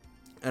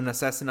an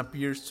assassin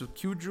appears to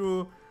kill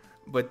Jo,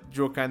 but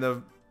Jo kind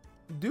of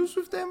deals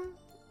with them,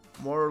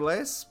 more or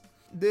less.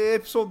 The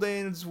episode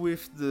ends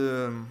with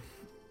the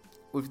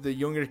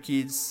younger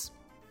kids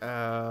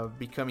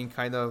becoming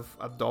kind of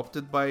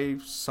adopted by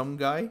some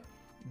guy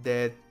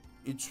that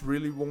it's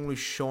really only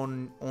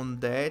shown on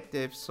that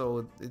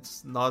episode.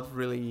 It's not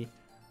really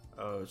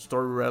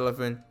story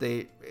relevant.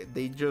 They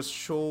just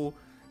show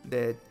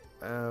that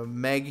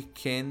Meg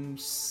can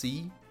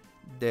see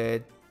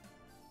that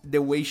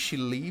the way she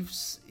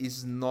lives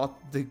is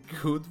not the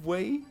good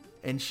way,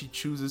 and she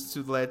chooses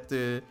to let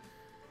the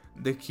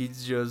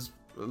kids just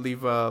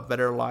live a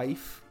better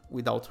life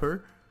without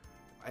her.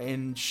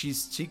 And she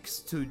sticks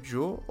to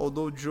Jo,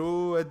 although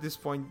Jo at this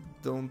point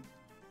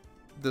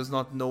does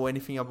not know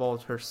anything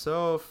about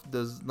herself,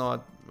 does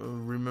not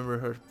remember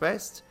her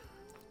past,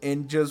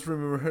 and just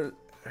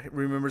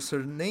remembers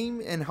her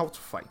name and how to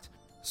fight.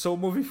 So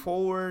moving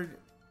forward,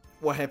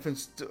 what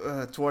happens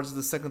towards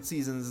the second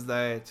season is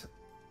that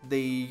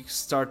they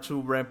start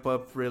to ramp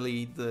up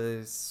really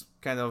this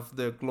kind of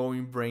the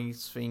glowing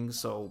brains thing.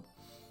 So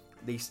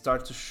they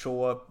start to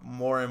show up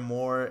more and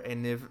more,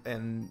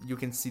 and you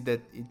can see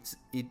that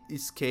it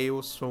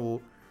scales.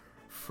 So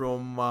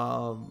from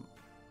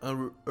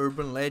an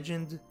urban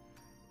legend,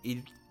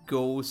 it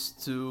goes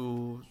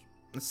to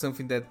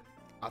something that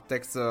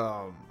attacks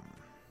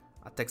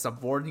attacks a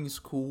boarding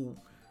school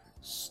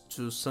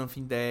to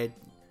something that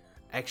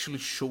actually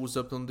shows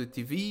up on the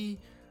TV,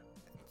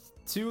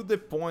 to the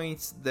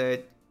point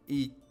that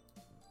it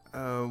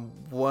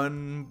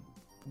one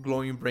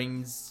glowing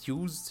brain is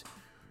used,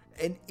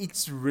 and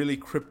it's really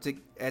cryptic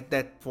at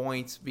that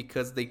point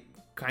because they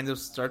kind of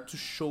start to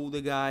show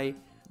the guy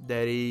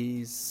that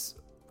is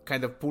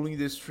kind of pulling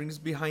the strings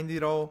behind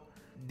it all.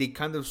 They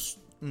kind of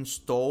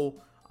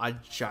install a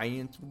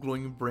giant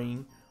glowing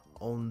brain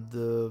on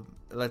the,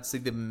 let's say,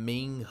 the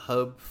main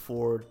hub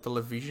for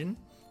television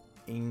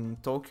in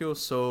Tokyo,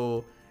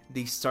 so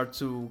they start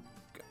to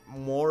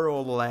more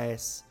or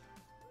less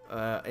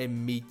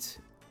emit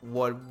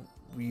what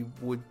we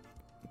would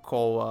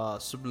call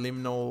a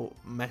subliminal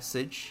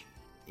message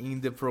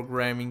in the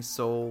programming,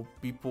 so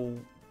people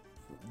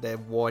that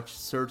watch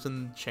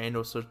certain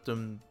channels,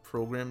 certain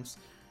programs,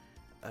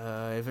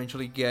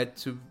 eventually get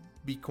to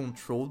be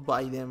controlled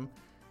by them.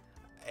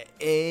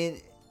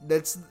 And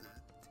this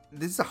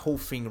is a whole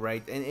thing,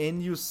 right?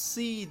 And you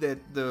see that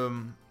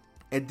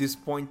at this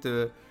point,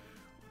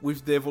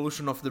 with the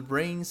evolution of the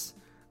brains,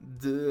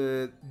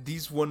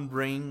 this one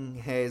brain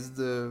has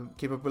the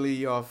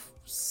capability of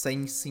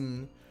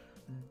sensing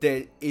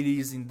that it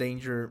is in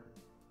danger,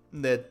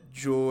 that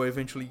Joe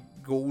eventually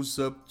goes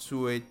up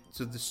to it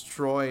to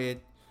destroy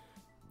it,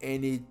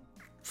 and it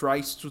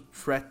tries to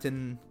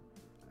threaten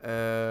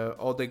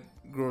all the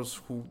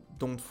girls who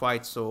don't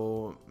fight,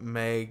 so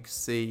Meg,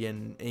 Sei,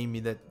 and Amy,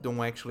 that don't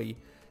actually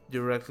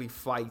directly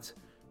fight.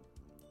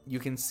 You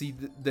can see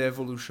the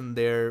evolution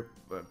there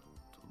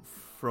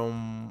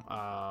from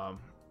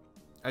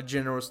a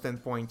general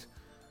standpoint.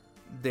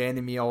 The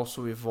enemy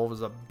also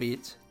evolves a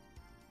bit,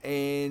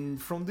 and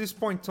from this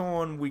point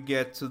on we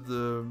get to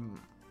the,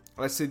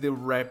 let's say, the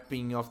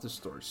wrapping of the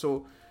story.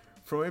 So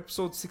from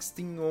episode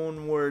 16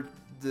 onward,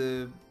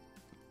 the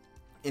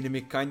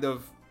anime kind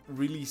of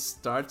really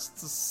starts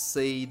to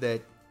say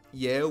that,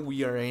 yeah,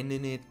 we are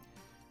ending it.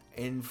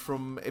 And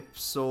from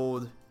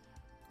episode,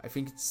 I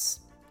think it's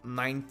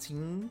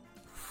 19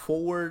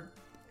 forward,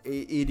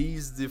 it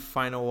is the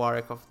final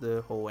arc of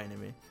the whole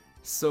anime.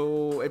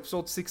 So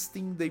episode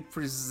 16, they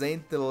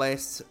present the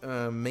last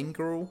main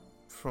girl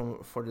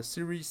for the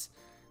series,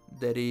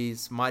 that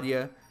is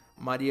Maria.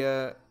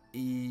 Maria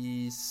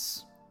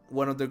is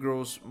one of the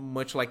girls,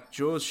 much like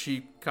Joe.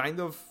 She kind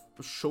of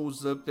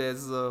shows up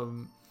as a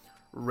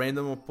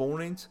random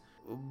opponent,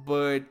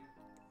 but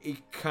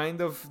it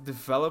kind of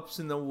develops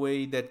in a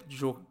way that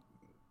Joe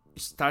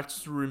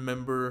starts to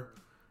remember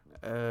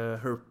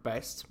her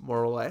past,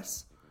 more or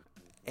less.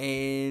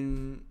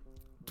 And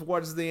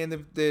towards the end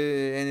of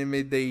the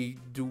anime, they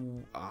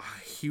do a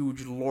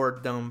huge lore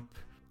dump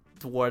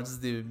towards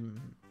the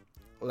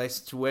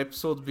last two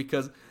episodes,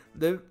 because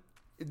this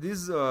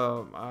is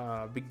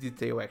a big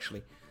detail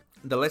actually.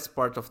 The last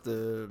part of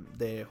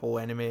the whole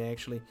anime,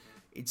 actually,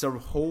 it's a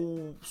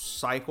whole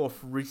cycle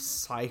of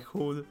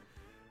recycled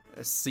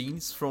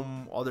scenes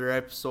from other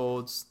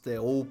episodes. The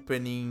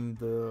opening,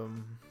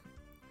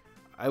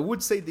 I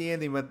would say the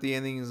ending, but the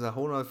ending is a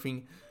whole other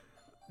thing.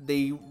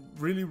 They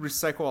really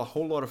recycle a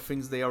whole lot of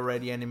things they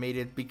already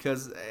animated,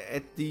 because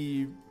at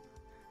the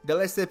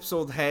last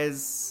episode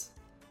has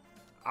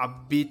a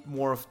bit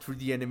more of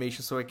 3D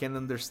animation, so I can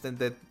understand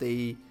that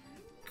they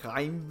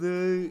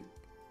kinda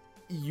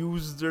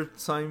used their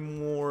time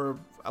more,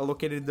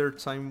 allocated their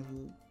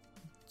time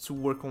to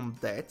work on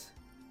that.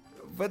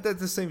 But at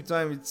the same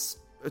time, it's,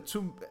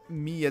 to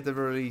me at the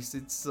very least,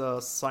 it's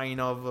a sign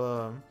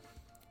of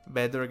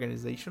bad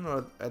organization,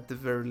 or at the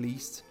very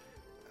least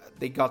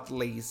they got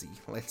lazy,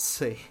 let's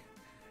say,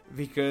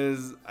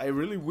 because I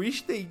really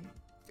wish they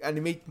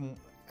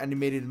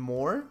animated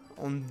more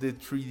on the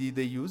 3D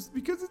they used,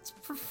 because it's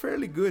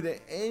fairly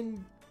good.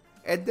 And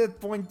at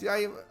that point,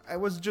 I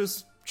was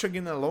just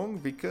chugging along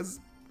because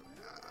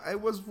I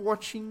was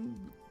watching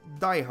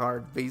Die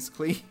Hard,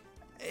 basically.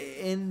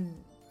 And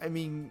I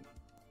mean,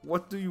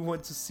 what do you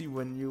want to see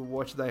when you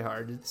watch Die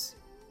Hard? It's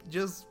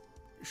just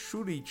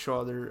shoot each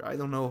other. I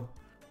don't know.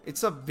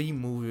 It's a B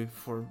movie,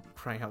 for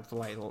crying out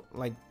loud.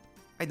 Like,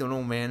 I don't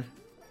know, man.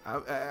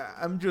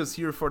 I'm just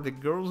here for the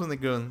girls and the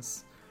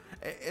guns.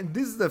 And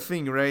this is the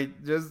thing, right?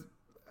 Just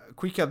a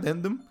quick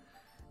addendum.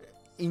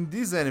 In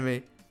this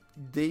anime,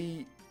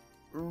 they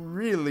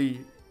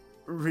really,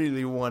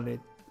 really wanted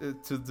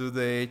to do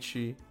the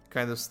ecchi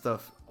kind of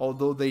stuff.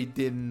 Although they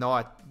did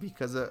not,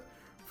 because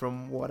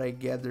from what I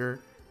gather,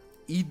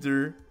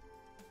 either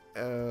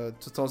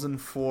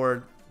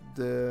 2004,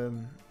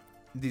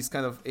 this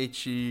kind of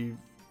ecchi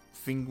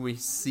thing we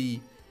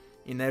see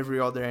in every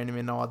other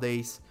anime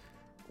nowadays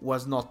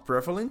was not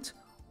prevalent,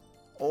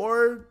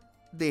 or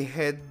they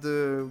had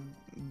the,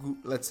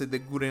 let's say, the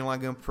Gurren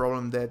Lagann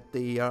problem, that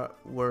they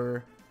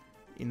were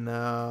in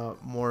a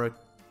more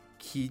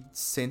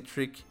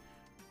kid-centric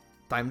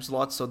time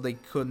slot, so they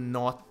could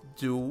not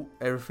do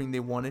everything they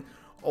wanted.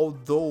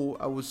 Although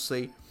I would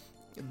say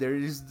there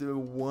is the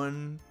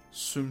one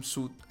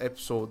swimsuit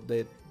episode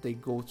that they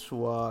go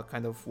to a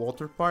kind of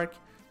water park.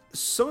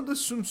 Some of the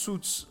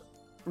swimsuits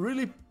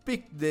really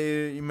pick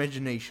the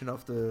imagination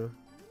of the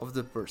of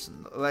the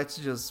person. Let's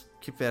just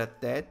keep it at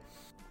that.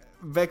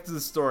 Back to the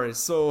story.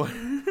 So,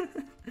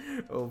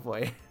 oh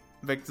boy,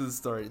 back to the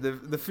story.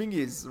 The thing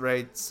is,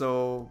 right?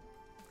 So,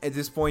 at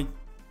this point,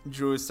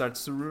 Jo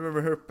starts to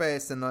remember her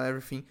past and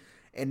everything,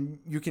 and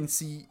you can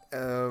see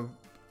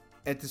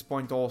at this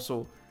point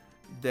also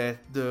that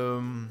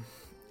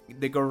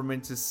the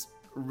government is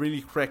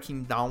really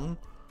cracking down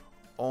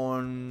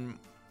on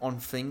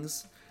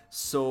things.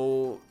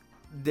 So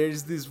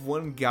there's this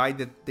one guy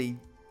that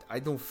I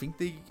don't think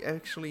they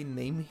actually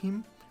name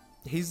him.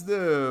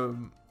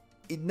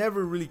 It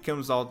never really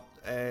comes out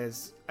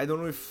as, I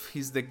don't know if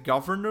he's the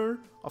governor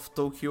of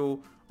Tokyo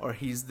or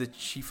he's the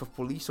chief of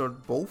police or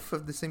both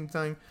at the same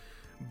time,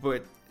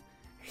 but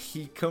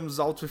he comes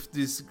out with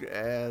this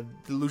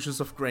delusions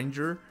of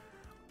grandeur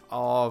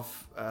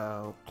of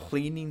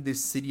cleaning the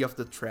city of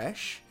the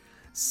trash.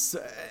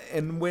 So,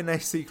 and when I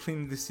say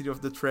cleaning the city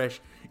of the trash,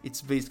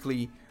 it's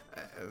basically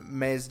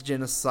mass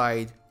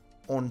genocide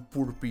on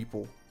poor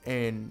people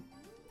and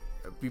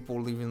people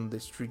living in the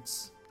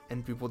streets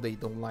and people they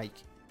don't like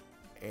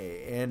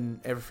and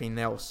everything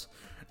else.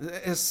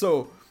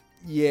 So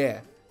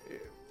yeah,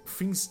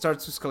 things start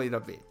to escalate a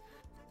bit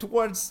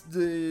towards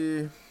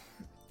the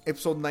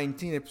episode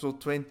 19,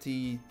 episode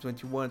 20,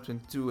 21,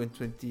 22 and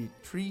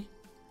 23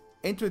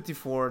 and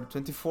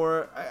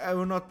 24. I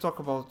will not talk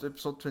about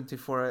episode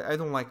 24. I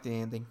don't like the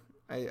ending.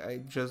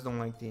 I just don't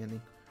like the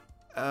ending.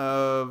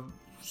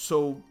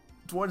 So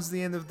towards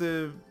the end of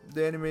the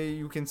anime,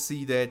 you can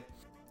see that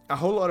a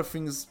whole lot of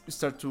things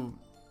start to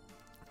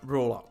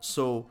roll out.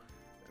 So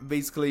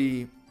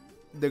basically,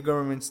 the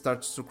government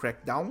starts to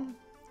crack down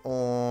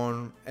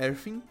on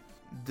everything.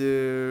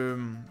 The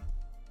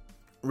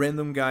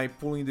random guy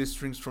pulling the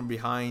strings from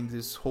behind,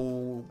 this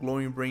whole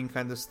glowing brain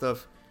kind of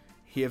stuff,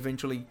 he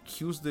eventually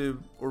kills the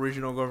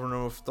original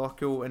governor of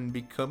Tokyo and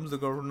becomes the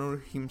governor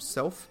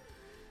himself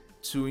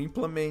to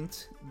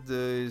implement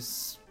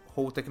this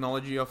whole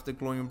technology of the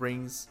glowing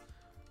brains,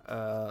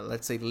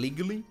 let's say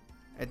legally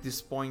at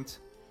this point,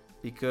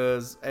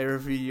 because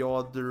every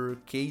other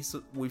case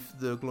with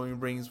the glowing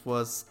brains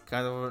was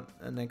kind of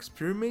an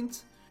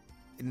experiment.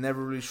 It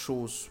never really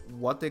shows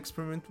what the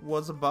experiment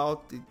was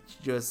about, it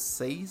just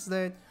says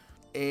that,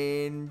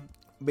 and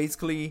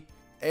basically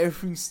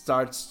everything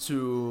starts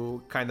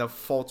to kind of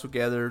fall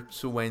together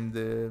to end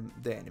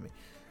the anime.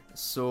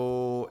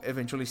 So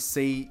eventually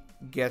Sei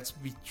gets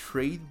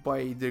betrayed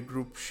by the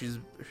group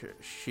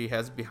she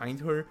has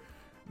behind her,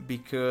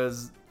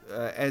 because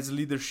as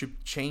leadership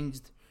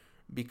changed,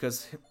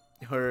 because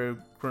her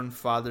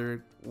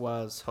grandfather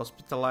was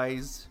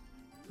hospitalized,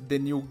 the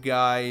new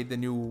guy, the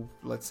new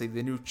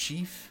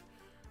chief,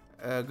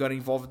 got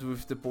involved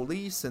with the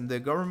police and the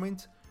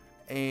government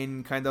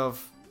and kind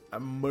of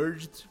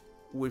merged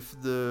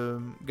with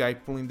the guy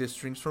pulling the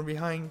strings from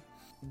behind.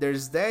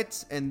 There's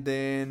that, and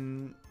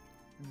then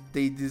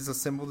they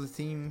disassemble the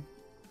team,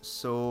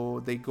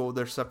 so they go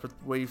their separate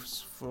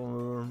ways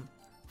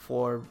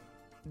for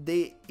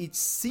it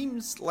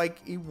seems like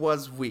it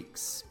was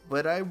weeks,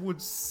 but I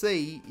would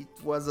say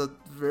it was at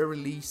very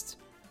least,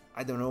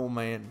 I don't know,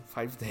 man,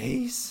 5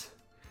 days.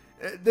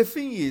 The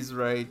thing is,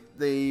 right,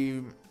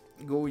 they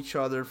go each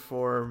other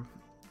for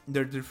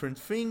their different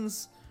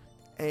things,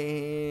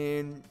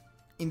 and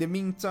in the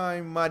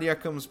meantime, Maria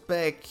comes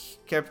back,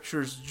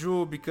 captures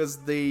Jo, because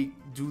they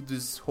do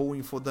this whole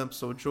info dump.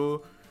 So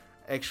Jo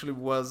actually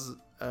was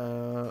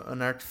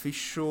an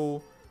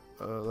artificial,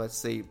 let's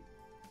say,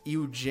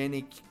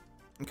 eugenic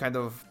kind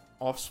of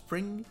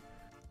offspring,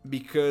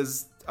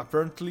 because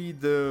apparently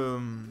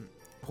the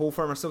whole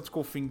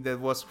pharmaceutical thing that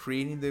was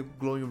creating the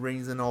glowing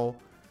brains and all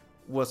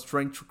was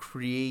trying to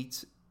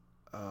create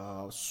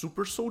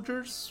super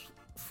soldiers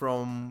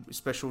from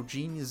special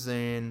genes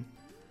and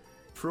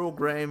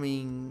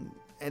programming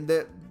and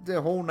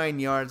the whole 9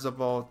 yards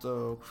about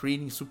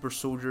creating super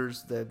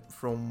soldiers that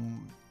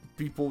from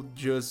people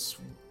just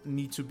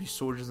need to be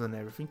soldiers and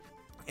everything.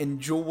 And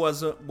Jo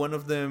was one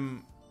of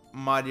them,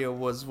 Maria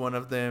was one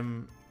of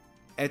them.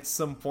 At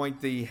some point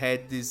they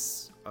had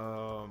this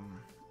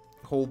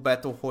whole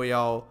battle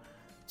royale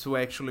to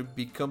actually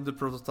become the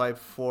prototype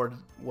for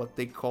what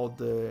they called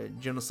the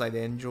Genocide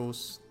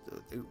Angels.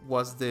 It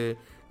was the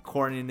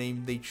corny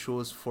name they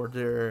chose for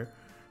their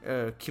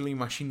killing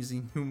machines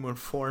in human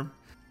form.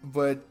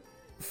 But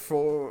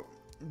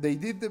they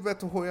did the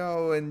battle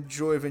royale, and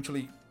Jo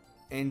eventually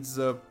ends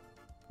up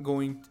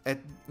going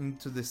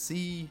into the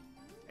sea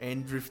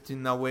and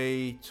drifting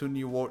away to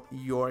New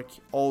York,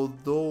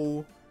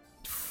 although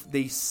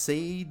they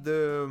say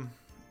the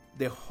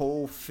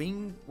whole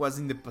thing was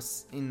in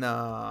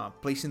a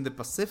place in the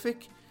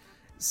Pacific,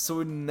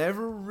 so it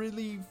never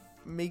really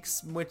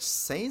makes much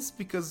sense,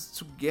 because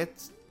to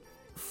get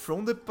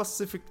from the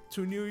Pacific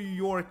to New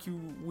York you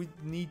would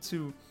need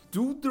to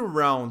do the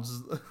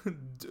rounds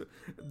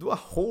do a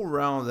whole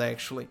round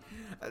actually,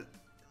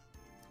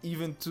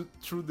 even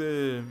through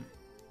the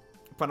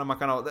Panama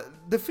Canal.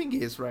 The thing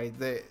is, right,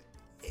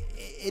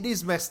 it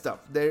is messed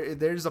up.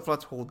 There's a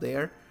plot hole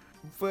there,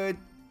 but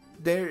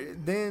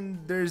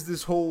there's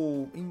this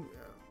whole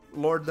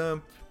lore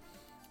dump.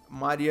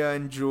 Maria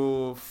and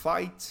Joe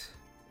fight.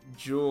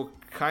 Joe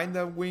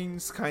kinda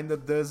wins, kinda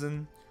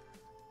doesn't.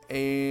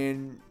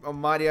 And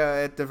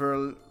Maria at the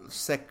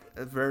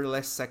very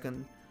last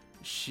second,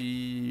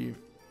 she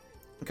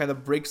kind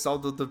of breaks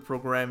out of the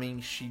programming.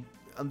 She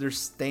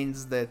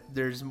understands that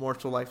there's more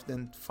to life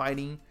than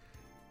fighting,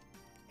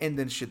 and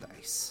then she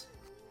dies.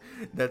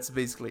 That's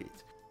basically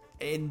it.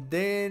 And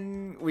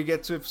then we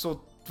get to episode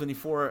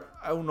 24.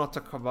 I will not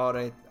talk about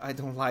it. I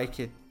don't like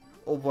it.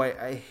 Oh boy,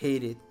 I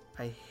hate it.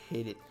 I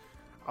hate it.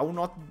 I will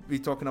not be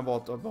talking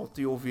about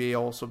the OVA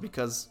also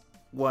because,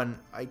 one,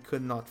 I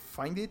could not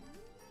find it.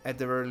 At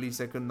the very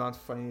least, I could not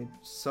find it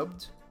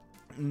subbed,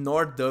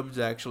 nor dubbed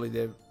actually.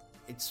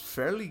 It's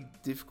fairly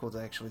difficult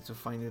actually to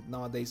find it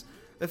nowadays.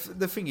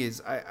 The thing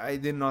is, I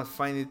did not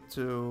find it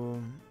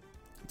to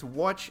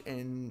watch,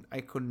 and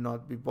I could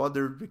not be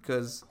bothered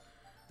because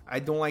I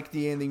don't like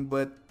the ending,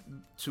 but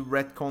to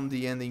retcon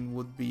the ending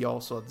would be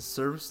also a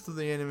disservice to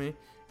the anime,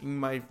 in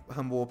my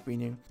humble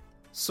opinion.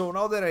 So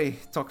now that I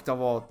talked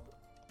about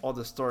all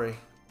the story,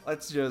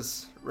 let's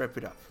just wrap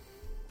it up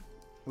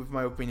with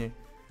my opinion.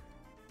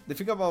 The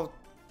thing about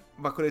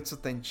Bakuretsu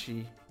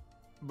Tenchi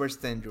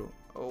Burst Angel,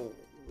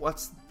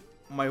 what's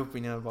my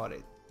opinion about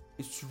it?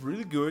 It's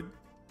really good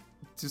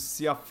to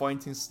see a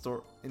point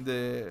in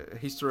the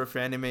history of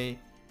anime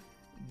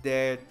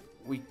that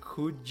we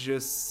could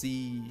just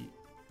see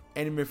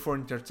anime for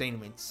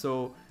entertainment.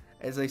 So,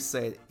 as I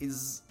said,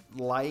 it's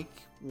like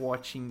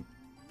watching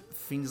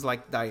things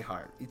like Die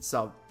Hard. It's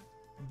a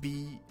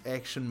B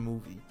action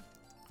movie.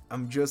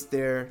 I'm just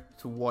there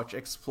to watch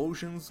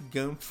explosions,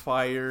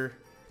 gunfire,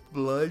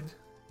 blood,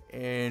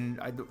 and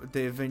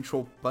the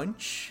eventual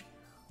punch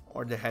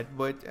or the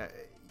headbutt.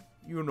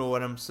 You know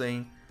what I'm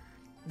saying.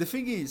 The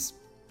thing is,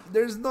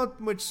 there's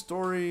not much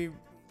story.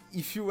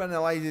 If you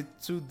analyze it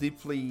too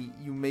deeply,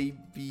 you may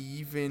be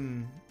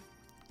even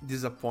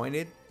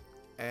disappointed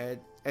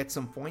at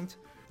some point.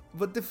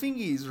 But the thing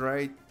is,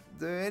 right,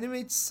 the anime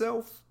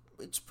itself,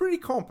 it's pretty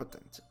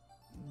competent.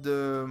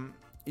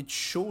 It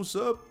shows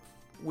up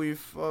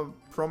with a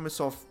promise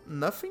of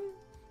nothing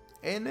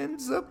and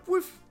ends up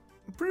with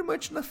pretty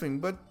much nothing,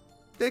 but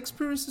the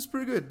experience is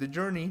pretty good. The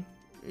journey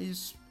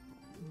is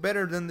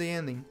better than the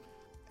ending,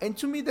 and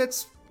to me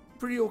that's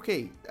pretty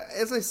okay.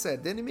 As I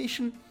said, the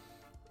animation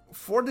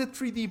for the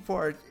 3D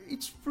part,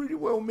 it's pretty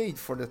well made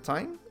for the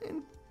time,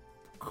 and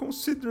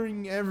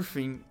considering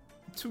everything,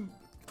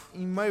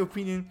 in my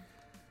opinion,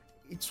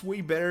 it's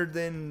way better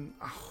than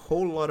a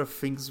whole lot of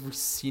things we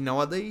see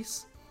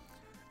nowadays.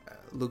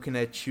 Looking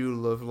at You,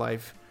 Love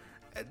Live.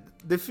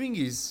 The thing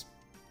is,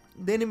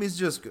 the anime is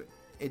just good.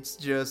 It's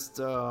just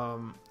a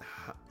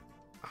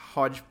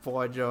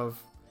hodgepodge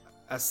of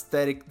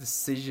aesthetic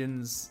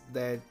decisions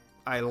that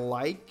I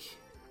like.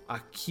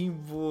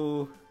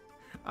 Akimbo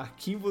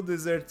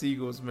Desert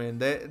Eagles, man.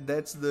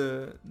 That's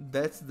the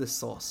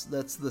sauce.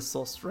 That's the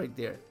sauce right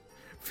there.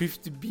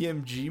 50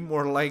 BMG,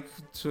 more like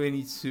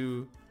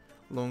 22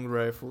 long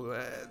rifle.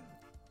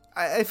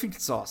 I think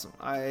it's awesome.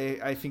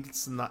 I think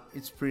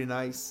it's pretty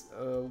nice.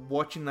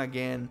 Watching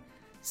again,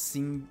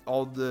 seeing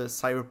all the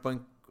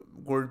cyberpunk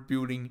world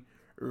building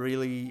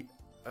really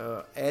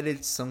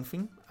added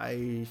something.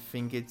 I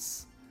think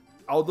it's,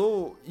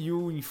 although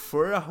you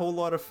infer a whole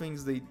lot of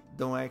things, they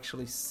don't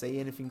actually say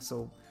anything.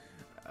 So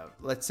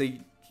let's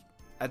say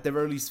at the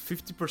very least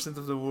 50%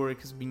 of the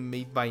work is being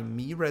made by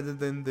me rather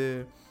than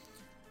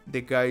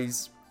the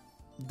guys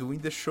doing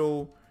the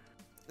show.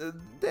 The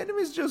anime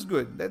is just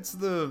good. That's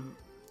the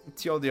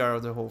TLDR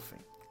of the whole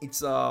thing.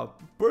 It's a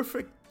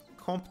perfect,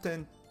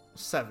 competent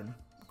 7,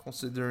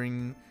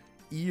 considering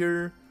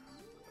year,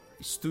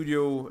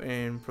 studio,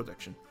 and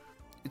production.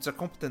 It's a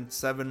competent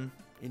 7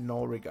 in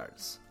all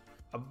regards.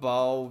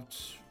 About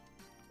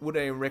would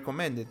I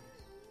recommend it?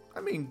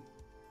 I mean,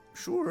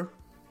 sure.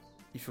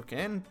 If you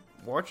can,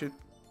 watch it.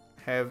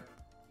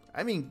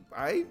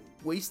 I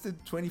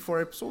wasted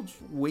 24 episodes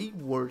way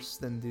worse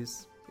than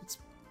this.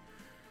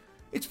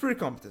 It's pretty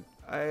competent.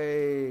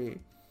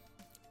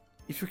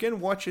 If you can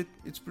watch it,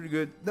 it's pretty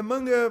good. The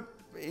manga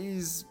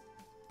is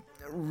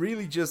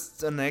really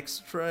just an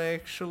extra,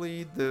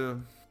 actually.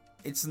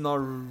 It's not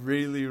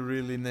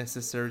really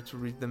necessary to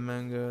read the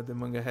manga. The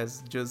manga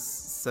has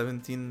just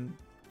 17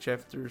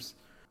 chapters.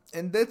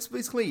 And that's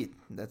basically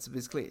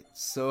it.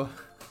 So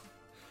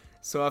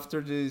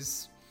after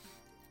this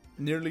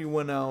nearly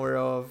 1 hour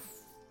of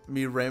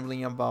me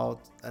rambling about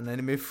an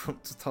anime from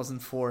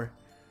 2004,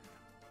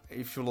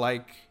 if you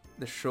like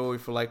the show,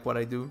 if you like what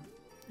I do,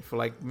 if you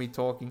like me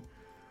talking,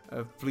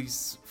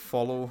 please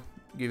follow,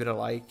 give it a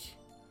like.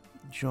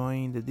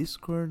 Join the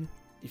Discord.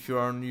 If you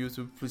are on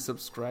YouTube, please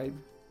subscribe.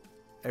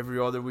 Every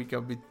other week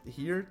I'll be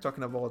here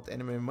talking about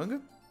anime and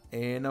manga.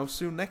 And I'll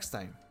see you next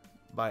time.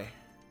 Bye.